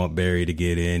still want Barry to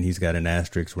get in. He's got an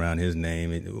asterisk around his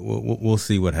name. We'll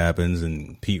see what happens.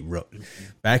 And Pete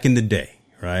back in the day.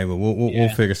 Right, but we'll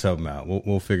figure something out.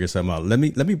 We'll figure something out. Let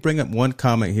me bring up one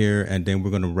comment here, and then we're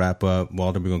going to wrap up.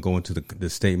 Walter, we're going to go into the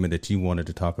statement that you wanted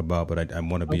to talk about, but I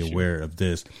want to be aware of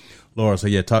this, Laura. So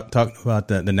yeah, talk about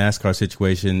the NASCAR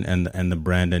situation and the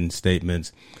Brandon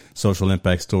statements, social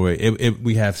impact story.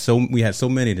 We had so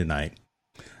many tonight,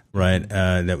 right?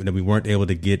 That we weren't able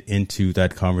to get into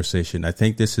that conversation. I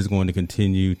think this is going to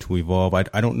continue to evolve.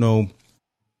 I don't know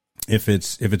if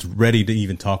it's ready to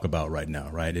even talk about right now,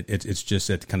 right? It's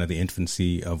just at kind of the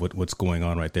infancy of what's going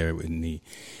on right there with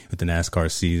the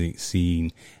NASCAR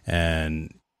scene,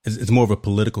 and it's more of a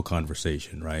political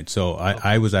conversation, right? So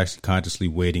I was actually consciously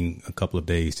waiting a couple of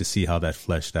days to see how that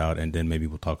fleshed out, and then maybe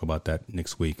we'll talk about that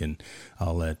next week, and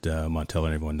I'll let Montel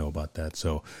and everyone know about that.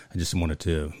 So I just wanted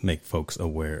to make folks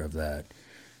aware of that.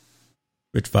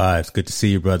 Rich Vibes, good to see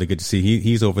you, brother. Good to see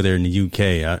he's over there in the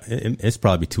UK. It's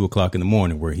probably 2:00 in the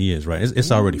morning where he is, right?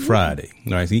 It's already Friday,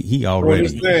 right? He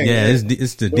already,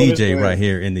 it's the DJ right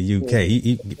here in the UK.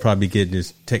 He probably getting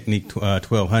his Technique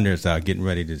 1200s out, getting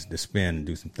ready to spin and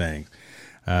do some things.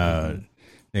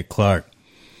 Nick Clark,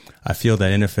 I feel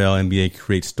that NFL, NBA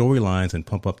create storylines and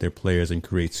pump up their players and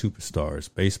create superstars.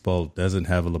 Baseball doesn't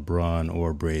have a LeBron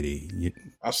or Brady.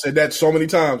 I've said that so many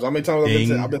times. How many times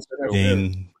I've been saying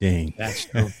that? Ding. That's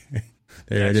true.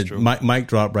 That's true. Mic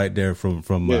drop right there from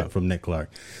Nick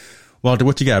Clark. Walter,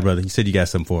 what you got, brother? You said you got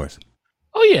something for us.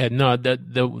 Oh yeah, no.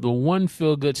 The one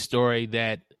feel good story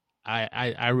that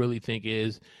I really think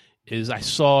is I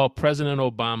saw President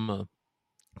Obama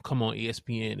come on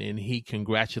ESPN, and he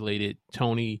congratulated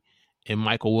Tony and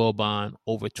Michael Wilbon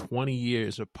over 20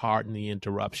 years of Pardon the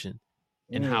Interruption,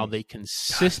 and how they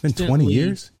consistently, it's been 20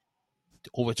 years?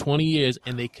 Over 20 years,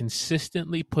 and they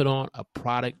consistently put on a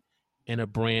product and a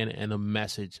brand and a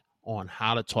message on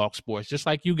how to talk sports, just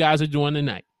like you guys are doing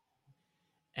tonight.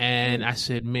 And I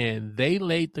said, man, they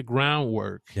laid the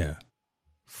groundwork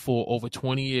for over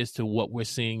 20 years to what we're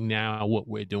seeing now, what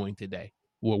we're doing today,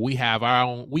 where we have our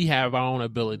own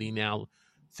ability now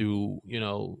through, you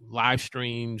know, live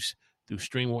streams, through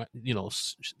streaming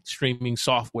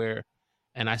software.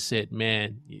 And I said,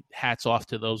 man, hats off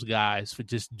to those guys for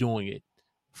just doing it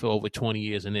for over 20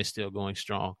 years, and they're still going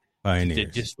strong.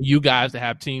 Pioneers. Just you guys to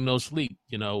have Team No Sleep,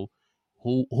 you know,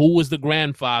 who was the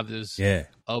grandfathers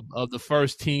of the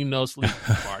first Team No Sleep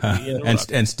party.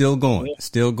 and still going,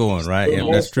 right? Yeah,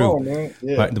 that's true.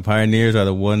 The pioneers are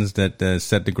the ones that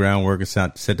set the groundwork and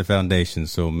set the foundation.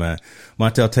 So, man,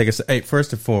 Montel, take us. Hey,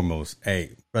 first and foremost,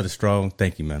 Brother Strong,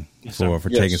 thank you, man, for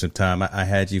taking some time. I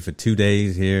had you for 2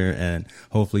 days here, and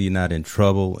hopefully you're not in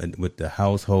trouble with the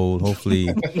household. Hopefully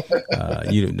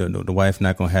the wife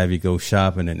not going to have you go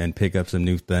shopping and pick up some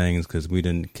new things, because we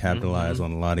didn't capitalize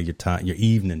on a lot of your time, your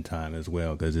evening time as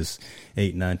well, because it's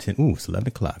 8, 9, 10. Ooh, it's 11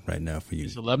 o'clock right now for you.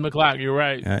 It's 11 o'clock. You're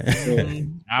right.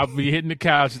 I'll be hitting the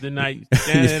couch tonight.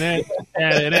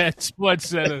 That Sports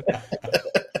Center.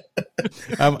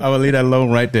 I'm going to leave that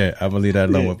alone right there. I'm going to leave that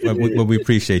alone. But we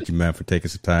appreciate you, man, for taking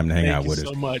some time to hang out with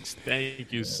us.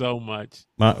 Thank you so much.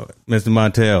 Mr.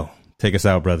 Montel, take us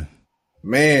out, brother.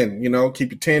 Man, you know,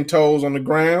 keep your 10 toes on the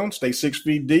ground, stay 6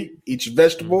 feet deep, eat your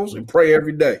vegetables, and pray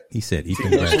every day. He said eat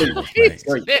them vegetables.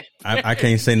 I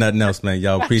can't say nothing else, man.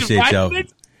 Y'all appreciate y'all.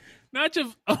 Not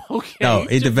just, okay. No,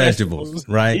 eat the vegetables,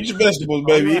 right? Eat your vegetables,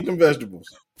 baby. Eat them vegetables.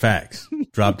 Facts.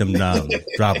 Drop them down.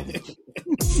 Drop them.